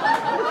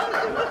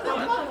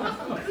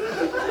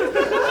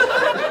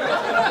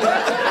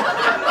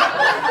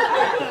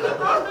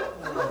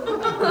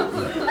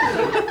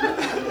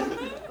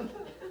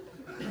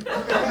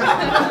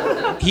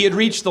 He had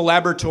reached the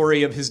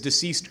laboratory of his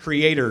deceased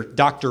creator,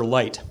 Dr.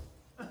 Light.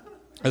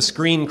 A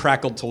screen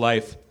crackled to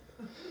life.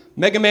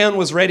 Mega Man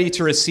was ready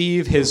to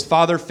receive his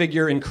father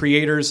figure and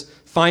creator's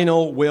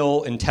final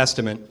will and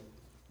testament.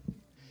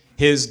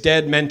 His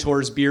dead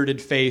mentor's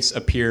bearded face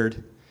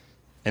appeared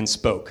and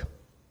spoke.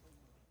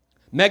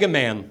 Mega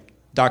Man,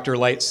 Dr.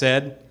 Light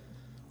said,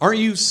 aren't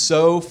you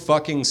so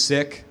fucking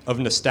sick of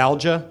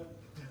nostalgia?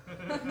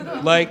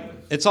 Like,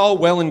 it's all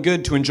well and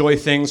good to enjoy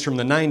things from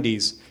the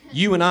 90s.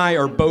 You and I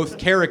are both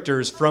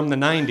characters from the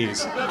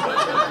 90s.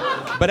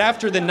 But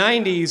after the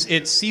 90s,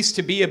 it ceased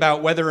to be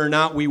about whether or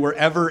not we were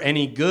ever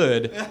any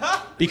good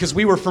because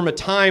we were from a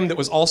time that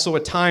was also a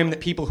time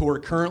that people who are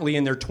currently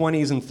in their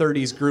 20s and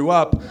 30s grew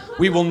up.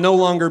 We will no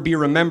longer be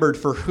remembered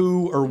for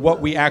who or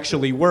what we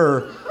actually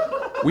were.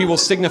 We will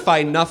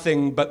signify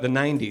nothing but the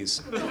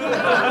 90s.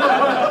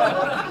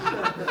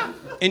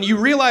 And you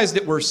realize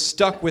that we're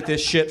stuck with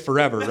this shit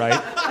forever,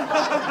 right?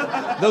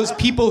 Those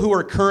people who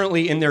are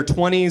currently in their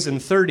 20s and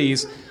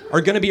 30s are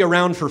going to be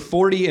around for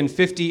 40 and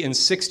 50 and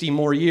 60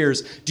 more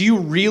years. Do you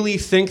really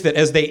think that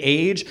as they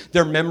age,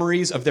 their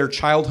memories of their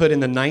childhood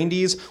in the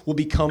 90s will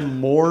become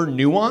more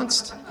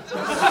nuanced?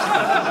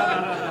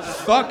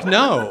 Fuck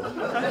no.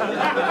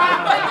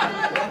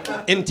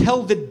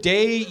 Until the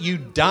day you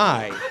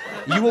die,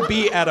 you will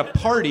be at a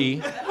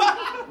party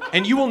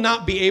and you will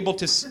not be able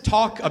to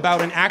talk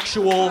about an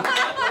actual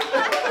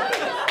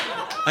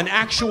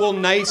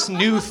nice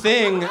new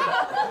thing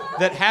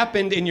that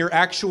happened in your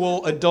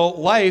actual adult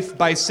life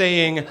by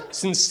saying,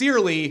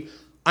 sincerely,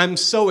 I'm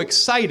so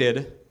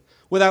excited,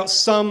 without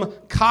some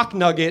cock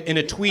nugget in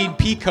a tweed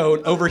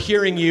peacoat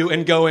overhearing you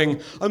and going,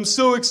 I'm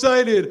so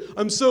excited,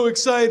 I'm so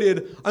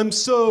excited, I'm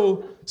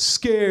so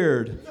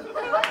scared.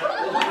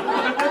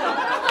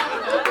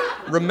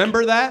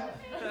 Remember that?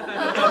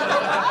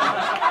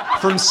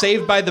 From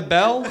Saved by the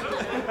Bell?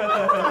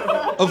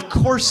 Of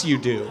course you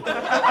do.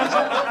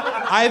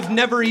 I've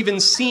never even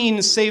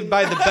seen Saved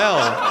by the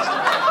Bell.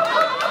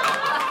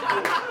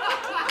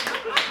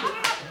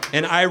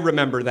 And I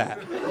remember that.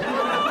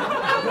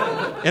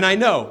 And I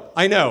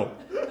know.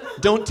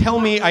 Don't tell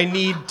me I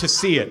need to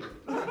see it.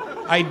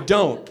 I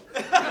don't.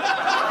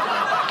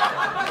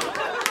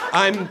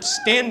 I'm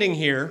standing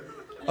here,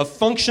 a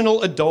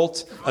functional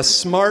adult, a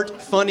smart,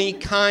 funny,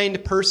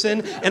 kind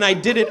person, and I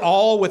did it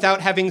all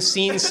without having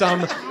seen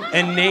some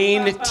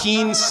inane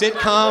teen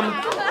sitcom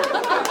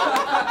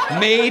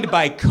made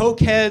by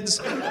cokeheads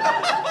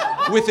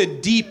with a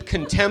deep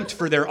contempt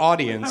for their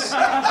audience.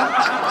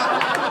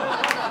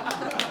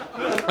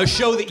 A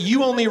show that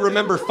you only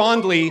remember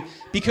fondly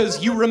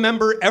because you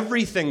remember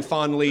everything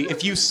fondly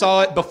if you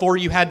saw it before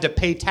you had to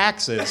pay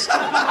taxes.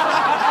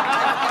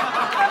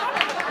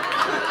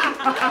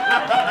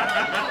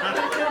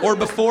 Or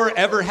before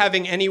ever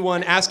having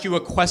anyone ask you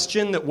a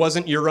question that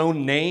wasn't your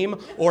own name,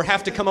 or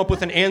have to come up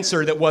with an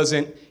answer that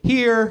wasn't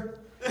here.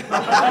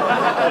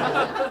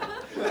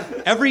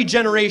 Every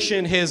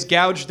generation has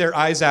gouged their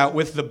eyes out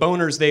with the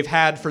boners they've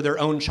had for their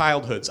own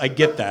childhoods. I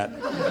get that.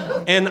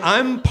 And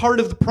I'm part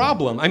of the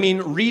problem. I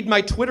mean, read my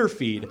Twitter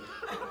feed.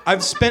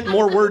 I've spent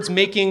more words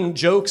making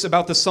jokes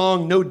about the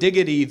song No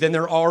Diggity than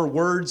there are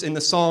words in the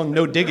song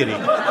No Diggity.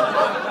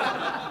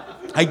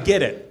 I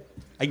get it.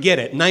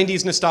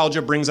 90s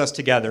nostalgia brings us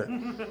together.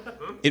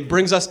 It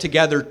brings us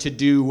together to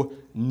do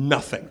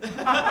nothing.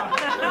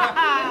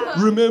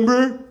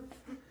 Remember?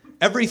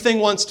 Everything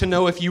wants to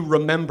know if you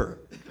remember.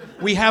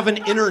 We have an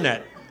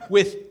internet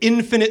with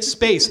infinite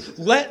space.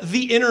 Let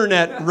the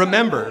internet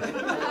remember,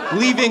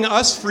 leaving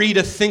us free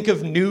to think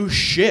of new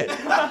shit.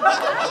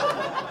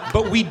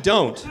 But we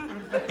don't.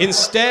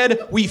 Instead,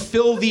 we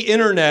fill the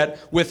internet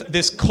with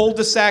this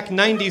cul-de-sac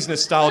 90s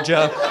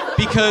nostalgia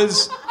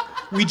because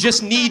we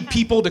just need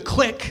people to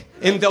click,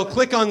 and they'll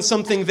click on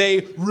something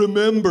they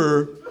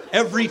remember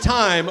every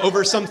time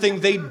over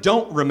something they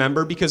don't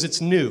remember because it's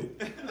new.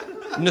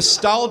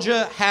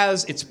 Nostalgia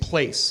has its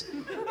place.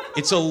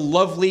 It's a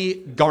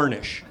lovely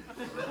garnish.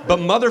 But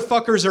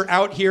motherfuckers are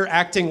out here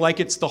acting like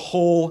it's the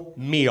whole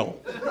meal.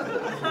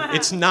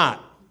 It's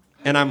not,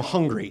 and I'm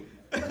hungry.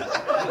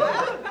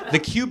 The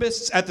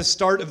Cubists at the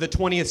start of the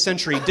 20th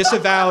century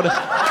disavowed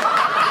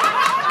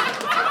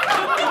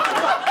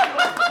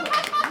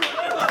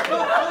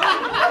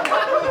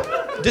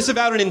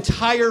an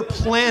entire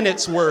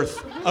planet's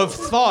worth of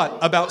thought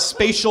about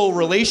spatial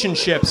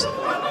relationships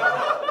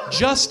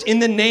just in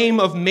the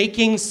name of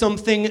making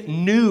something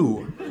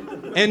new.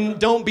 And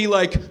don't be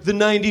like, the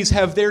 90s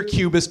have their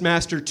Cubist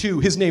master too.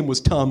 His name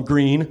was Tom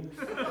Green.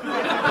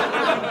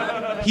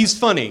 He's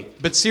funny,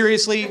 but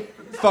seriously,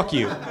 fuck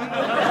you.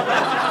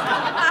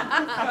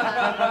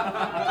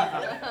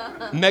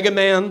 Mega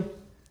Man,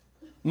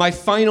 my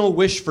final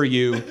wish for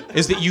you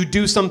is that you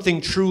do something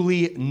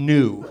truly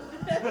new.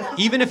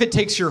 Even if it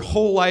takes your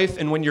whole life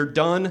and when you're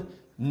done,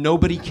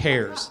 nobody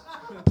cares.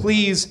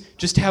 Please,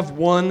 just have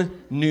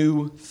one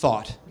new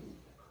thought.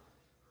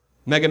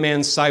 Mega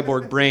Man's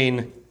cyborg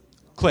brain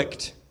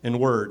clicked in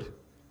word.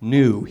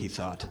 New, he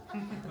thought.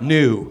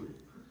 New.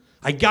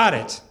 I got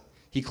it.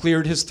 He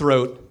cleared his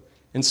throat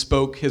and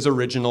spoke his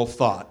original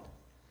thought.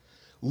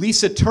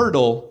 Lisa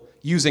Turtle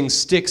using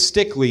Stick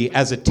Stickly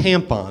as a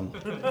tampon.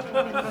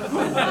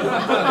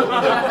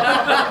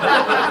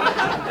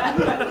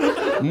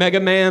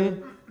 Mega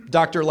Man,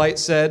 Dr. Light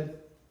said,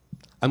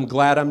 I'm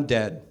glad I'm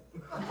dead.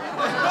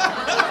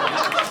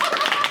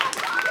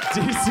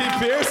 DC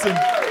Pierson.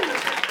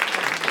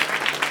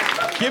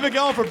 Keep it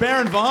going for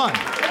Baron Vaughn.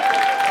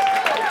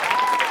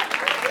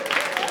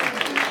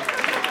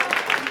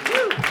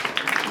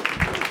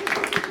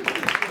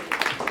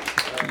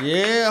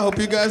 Yeah, I hope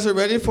you guys are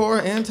ready for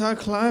an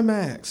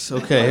anticlimax.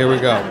 Okay, here we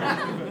go.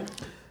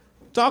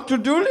 Dr.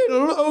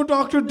 Doolittle, oh,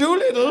 Dr.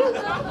 Doolittle.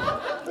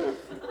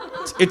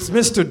 It's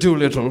Mr.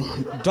 Doolittle.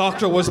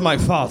 Doctor was my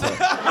father.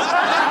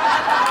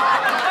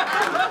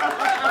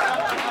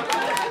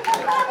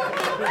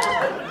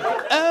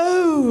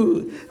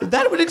 Oh,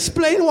 that would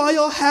explain why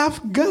you're half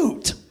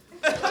goat.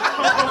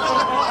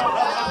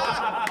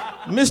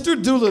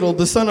 Mr. Doolittle,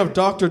 the son of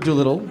Dr.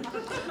 Doolittle,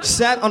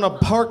 sat on a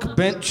park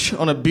bench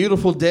on a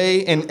beautiful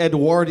day in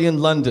Edwardian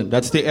London.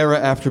 That's the era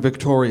after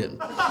Victorian.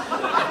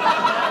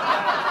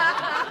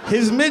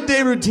 His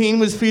midday routine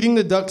was feeding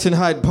the ducks in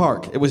Hyde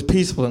Park. It was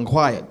peaceful and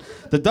quiet.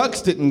 The ducks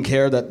didn't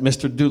care that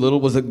Mr. Doolittle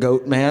was a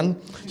goat man.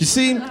 You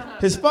see,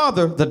 his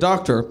father, the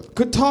doctor,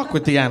 could talk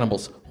with the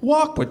animals,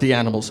 walk with the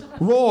animals,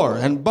 roar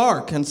and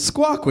bark and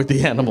squawk with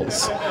the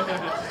animals.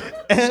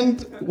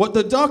 And what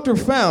the doctor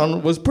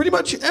found was pretty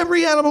much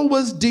every animal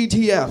was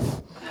DTF.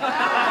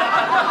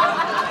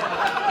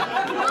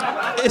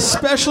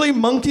 Especially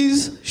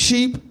monkeys,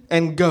 sheep,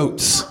 and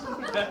goats.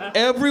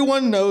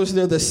 Everyone knows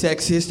they're the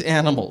sexiest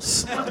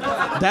animals.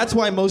 That's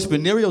why most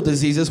venereal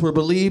diseases were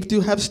believed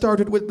to have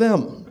started with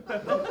them.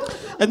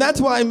 And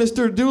that's why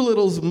Mr.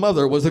 Doolittle's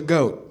mother was a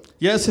goat.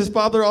 Yes, his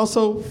father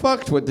also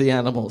fucked with the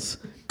animals,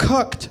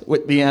 cucked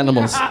with the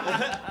animals,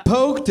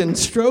 poked and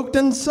stroked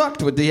and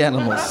sucked with the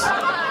animals.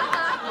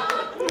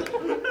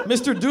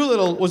 Mr.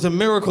 Doolittle was a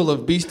miracle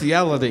of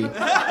bestiality.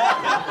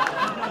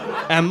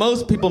 And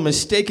most people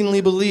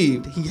mistakenly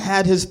believed he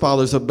had his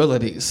father's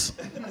abilities.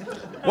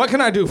 What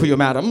can I do for you,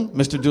 madam?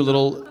 Mr.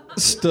 Doolittle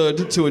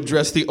stood to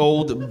address the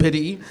old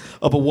biddy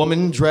of a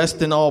woman dressed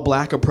in all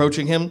black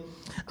approaching him.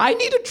 I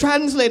need a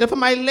translator for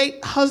my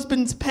late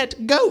husband's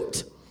pet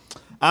goat.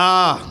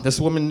 Ah,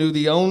 this woman knew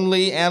the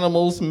only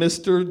animals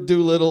Mr.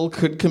 Doolittle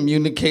could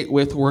communicate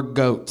with were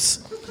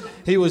goats.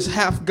 He was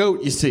half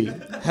goat, you see.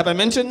 Have I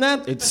mentioned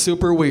that? It's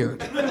super weird.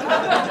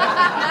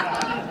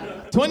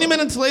 20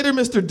 minutes later,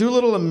 Mr.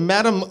 Doolittle and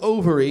Madame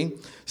Ovary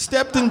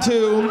stepped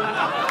into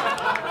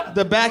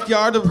the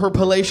backyard of her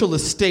palatial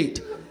estate.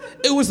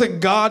 It was a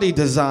gaudy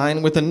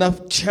design with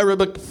enough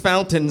cherubic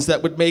fountains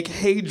that would make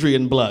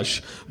Hadrian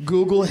blush.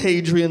 Google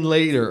Hadrian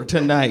later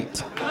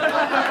tonight.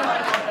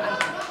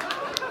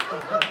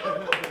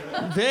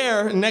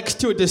 There, next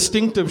to a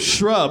distinctive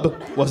shrub,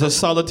 was a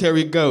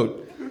solitary goat.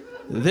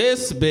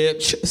 This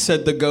bitch,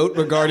 said the goat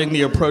regarding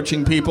the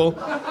approaching people.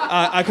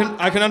 I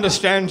can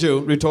understand you,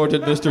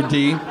 retorted Mr.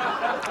 D.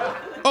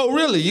 Oh,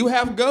 really? You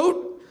have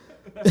goat?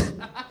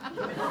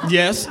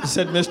 Yes,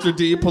 said Mr.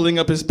 D, pulling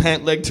up his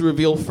pant leg to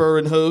reveal fur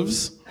and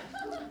hooves.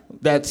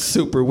 That's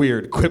super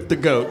weird, quipped the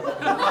goat.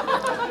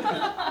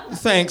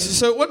 Thanks.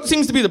 So what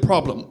seems to be the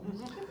problem?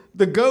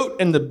 The goat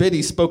and the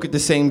biddy spoke at the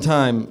same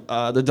time.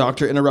 The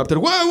doctor interrupted.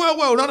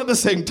 Whoa, not at the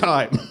same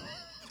time.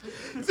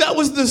 That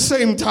was the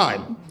same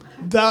time.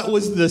 That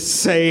was the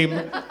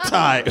same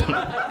time.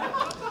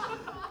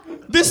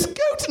 This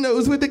goat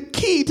knows where the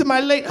key to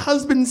my late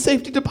husband's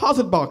safety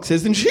deposit box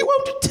is, and she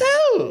won't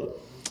tell.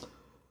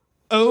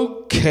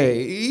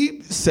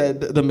 Okay,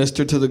 said the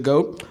mister to the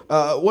goat.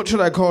 What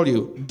should I call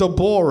you?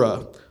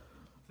 Deborah.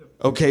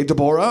 Okay,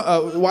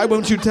 Deborah, why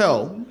won't you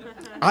tell?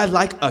 I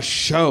like a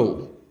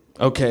show.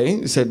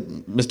 Okay, said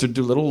Mr.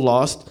 Doolittle,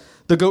 lost.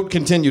 The goat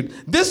continued.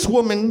 This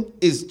woman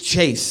is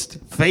chaste,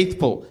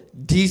 faithful,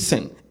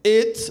 decent.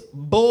 It's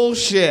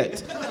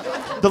bullshit.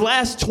 The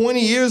last 20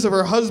 years of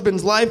her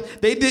husband's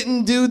life, they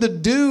didn't do the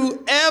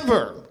do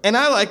ever. And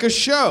I like a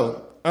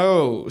show.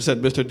 Oh,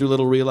 said Mr.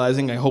 Doolittle,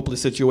 realizing a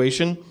hopeless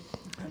situation.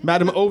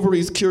 Madame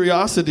Ovary's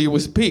curiosity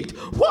was piqued.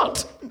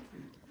 What?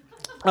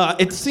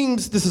 It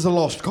seems this is a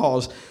lost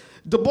cause.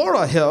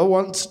 Deborah here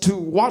wants to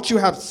watch you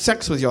have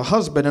sex with your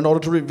husband in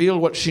order to reveal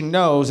what she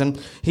knows, and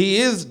he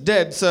is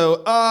dead,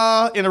 so,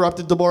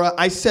 interrupted Deborah.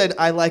 I said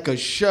I like a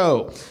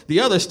show. The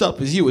other stuff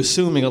is you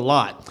assuming a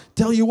lot.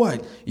 Tell you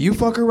what, you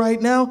fuck her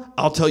right now,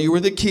 I'll tell you where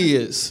the key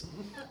is.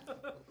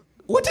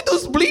 What did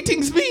those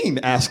bleatings mean?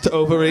 Asked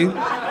Ovary.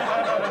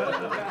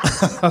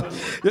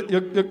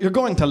 You're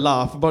going to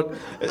laugh, but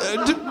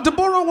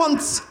Deborah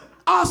wants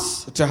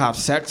us to have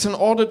sex in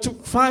order to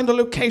find the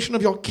location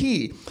of your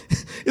key.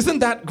 Isn't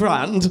that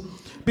grand?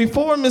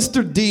 Before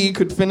Mr. D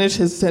could finish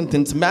his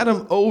sentence,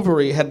 Madame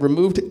Ovary had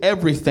removed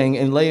everything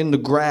and lay in the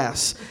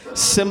grass.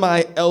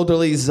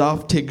 Semi-elderly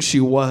Zoftig she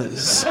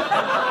was.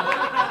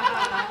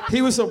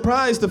 He was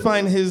surprised to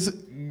find his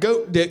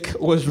goat dick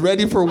was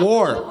ready for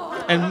war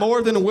and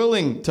more than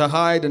willing to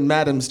hide in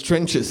Madame's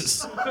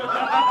trenches.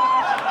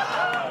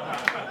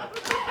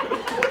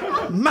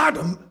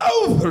 Madame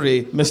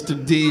Ovary, Mr.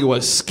 D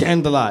was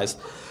scandalized.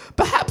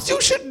 Perhaps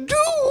you should do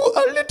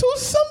a little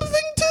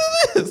something to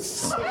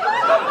this.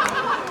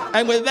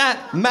 And with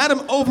that,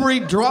 Madame Ovary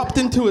dropped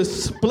into a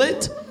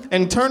split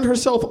and turned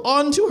herself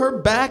onto her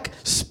back,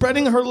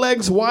 spreading her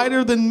legs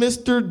wider than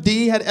Mr.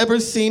 D had ever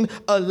seen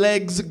a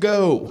legs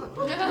go.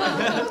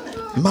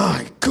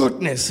 My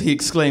goodness, he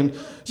exclaimed.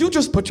 You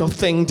just put your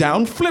thing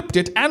down, flipped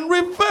it, and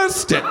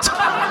reversed it.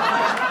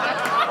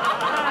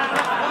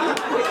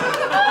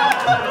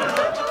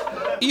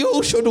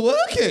 You should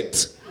work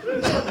it.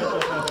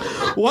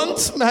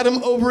 Once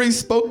Madame Ovary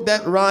spoke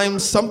that rhyme,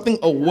 something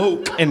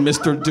awoke in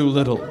Mr.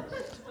 Doolittle.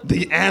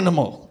 The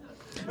animal.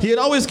 He had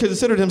always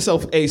considered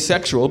himself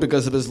asexual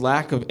because of his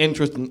lack of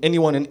interest in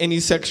anyone in any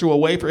sexual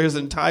way for his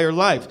entire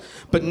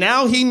life. But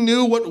now he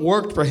knew what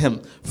worked for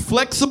him.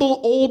 Flexible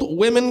old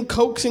women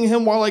coaxing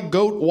him while a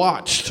goat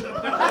watched.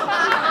 Bah!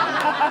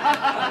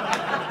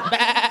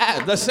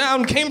 The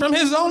sound came from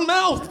his own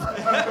mouth.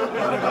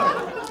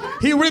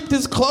 He ripped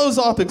his clothes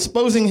off,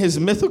 exposing his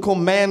mythical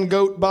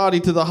man-goat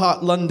body to the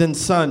hot London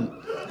sun.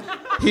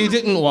 He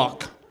didn't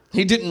walk.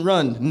 He didn't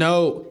run.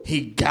 No,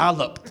 he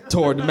galloped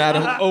toward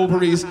Madame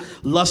Overy's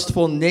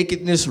lustful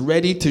nakedness,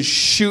 ready to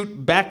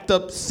shoot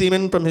backed-up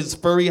semen from his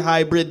furry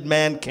hybrid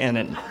man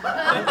cannon.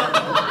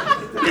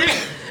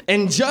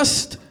 And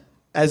just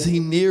as he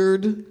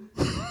neared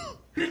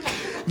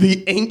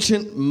the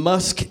ancient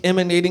musk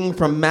emanating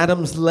from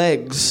Madame's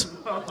legs,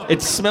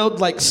 it smelled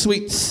like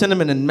sweet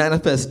cinnamon and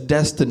manifest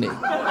destiny.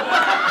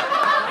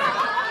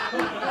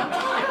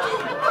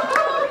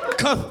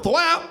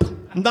 Kathwap!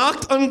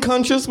 Knocked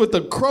unconscious with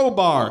a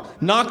crowbar,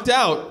 knocked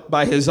out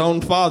by his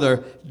own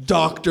father,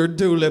 Dr.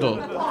 Doolittle.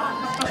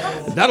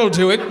 That'll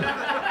do it.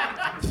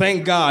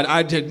 Thank God,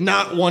 I did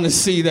not want to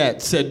see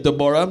that, said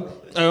Deborah.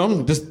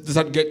 Does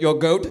that get your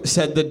goat?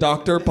 Said the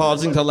doctor,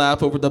 pausing to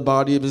laugh over the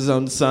body of his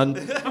own son.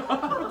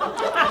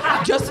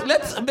 Just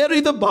let's bury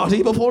the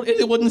body before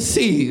anyone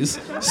sees,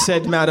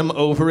 said Madame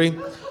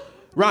Overy.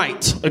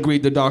 Right,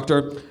 agreed the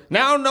doctor.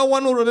 Now no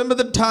one will remember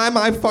the time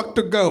I fucked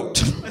a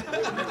goat.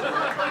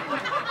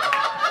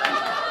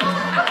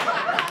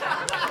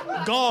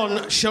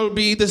 Gone shall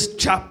be this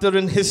chapter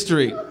in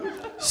history.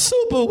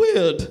 Super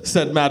weird,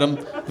 said Madame.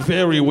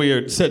 Very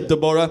weird, said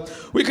Deborah.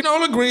 We can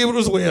all agree it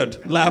was weird,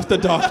 laughed the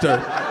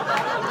doctor.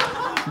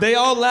 They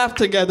all laughed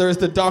together as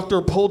the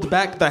doctor pulled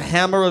back the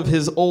hammer of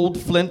his old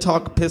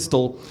flintlock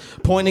pistol,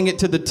 pointing it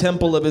to the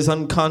temple of his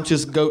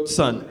unconscious goat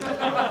son.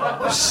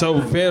 So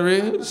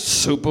very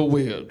super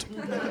weird.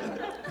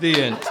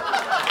 The end.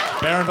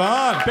 Baron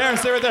Vaughn. Baron,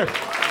 stay right there.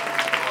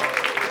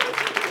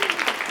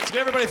 Let's get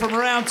everybody from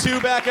round 2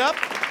 back up.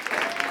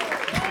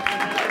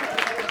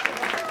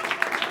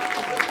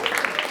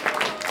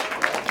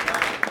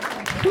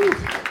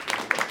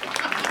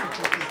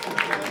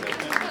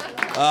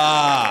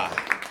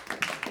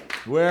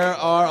 Where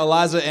are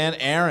Eliza and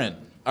Erin?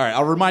 All right,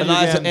 I'll remind you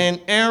again. Eliza and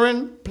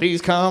Erin,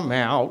 please come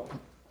out.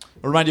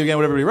 I'll remind you again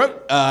what everybody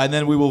wrote, and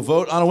then we will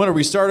vote on a winner.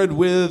 We started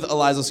with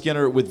Eliza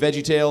Skinner with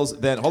VeggieTales.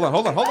 Then, hold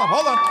on.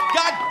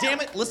 God damn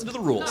it, listen to the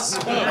rules.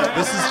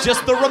 This is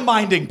just the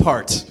reminding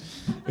part.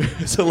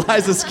 It's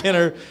Eliza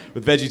Skinner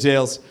with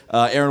VeggieTales,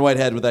 Erin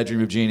Whitehead with I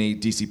Dream of Jeannie,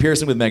 DC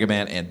Pierson with Mega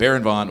Man, and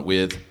Baron Vaughn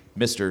with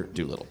Mr.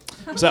 Doolittle.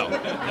 So,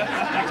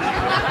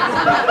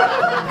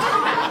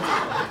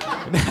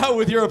 now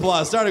with your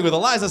applause, starting with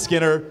Eliza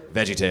Skinner,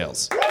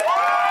 VeggieTales.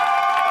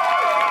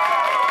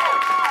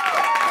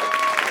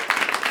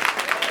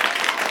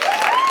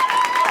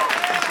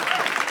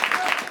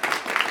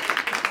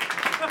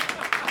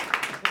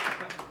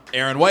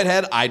 Erin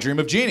Whitehead, I Dream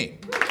of Jeannie.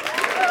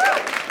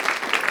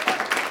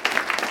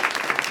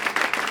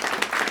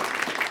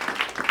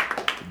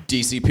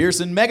 DC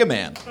Pierson, Mega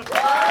Man.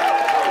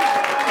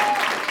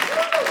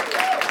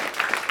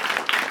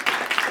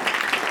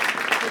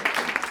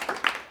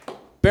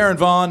 Baron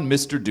Vaughn,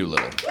 Mr.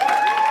 Doolittle.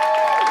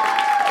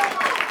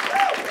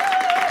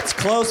 It's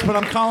close, but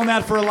I'm calling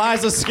that for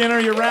Eliza Skinner,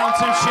 your round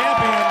 2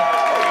 champion.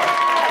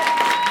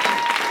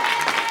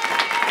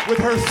 With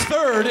her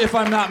 3rd, if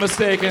I'm not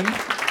mistaken,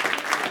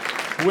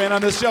 win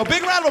on this show.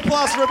 Big round of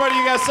applause for everybody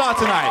you guys saw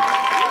tonight.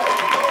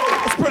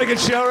 That's a pretty good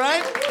show,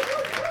 right?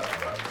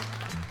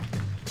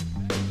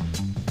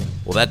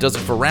 Well, that does it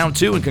for round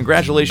 2, and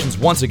congratulations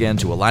once again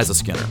to Eliza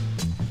Skinner.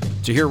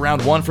 To hear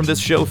round 1 from this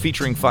show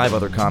featuring 5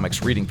 other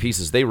comics reading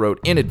pieces they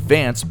wrote in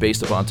advance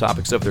based upon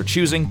topics of their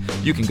choosing,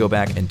 you can go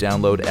back and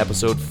download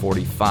episode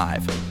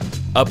 45.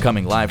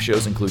 Upcoming live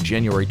shows include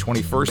January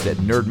 21st at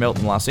NerdMelt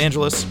in Los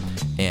Angeles,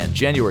 and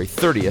January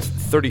 30th,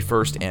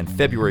 31st, and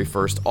February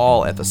 1st,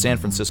 all at the San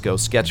Francisco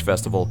Sketch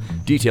Festival.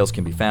 Details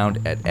can be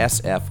found at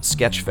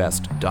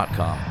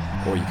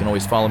sfsketchfest.com. Or you can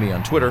always follow me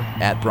on Twitter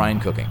at Brian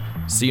Cooking.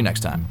 See you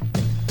next time.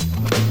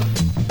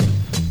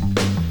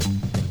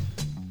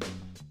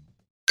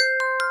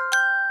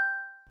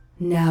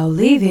 Now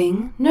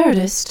leaving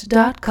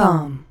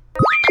Nerdist.com.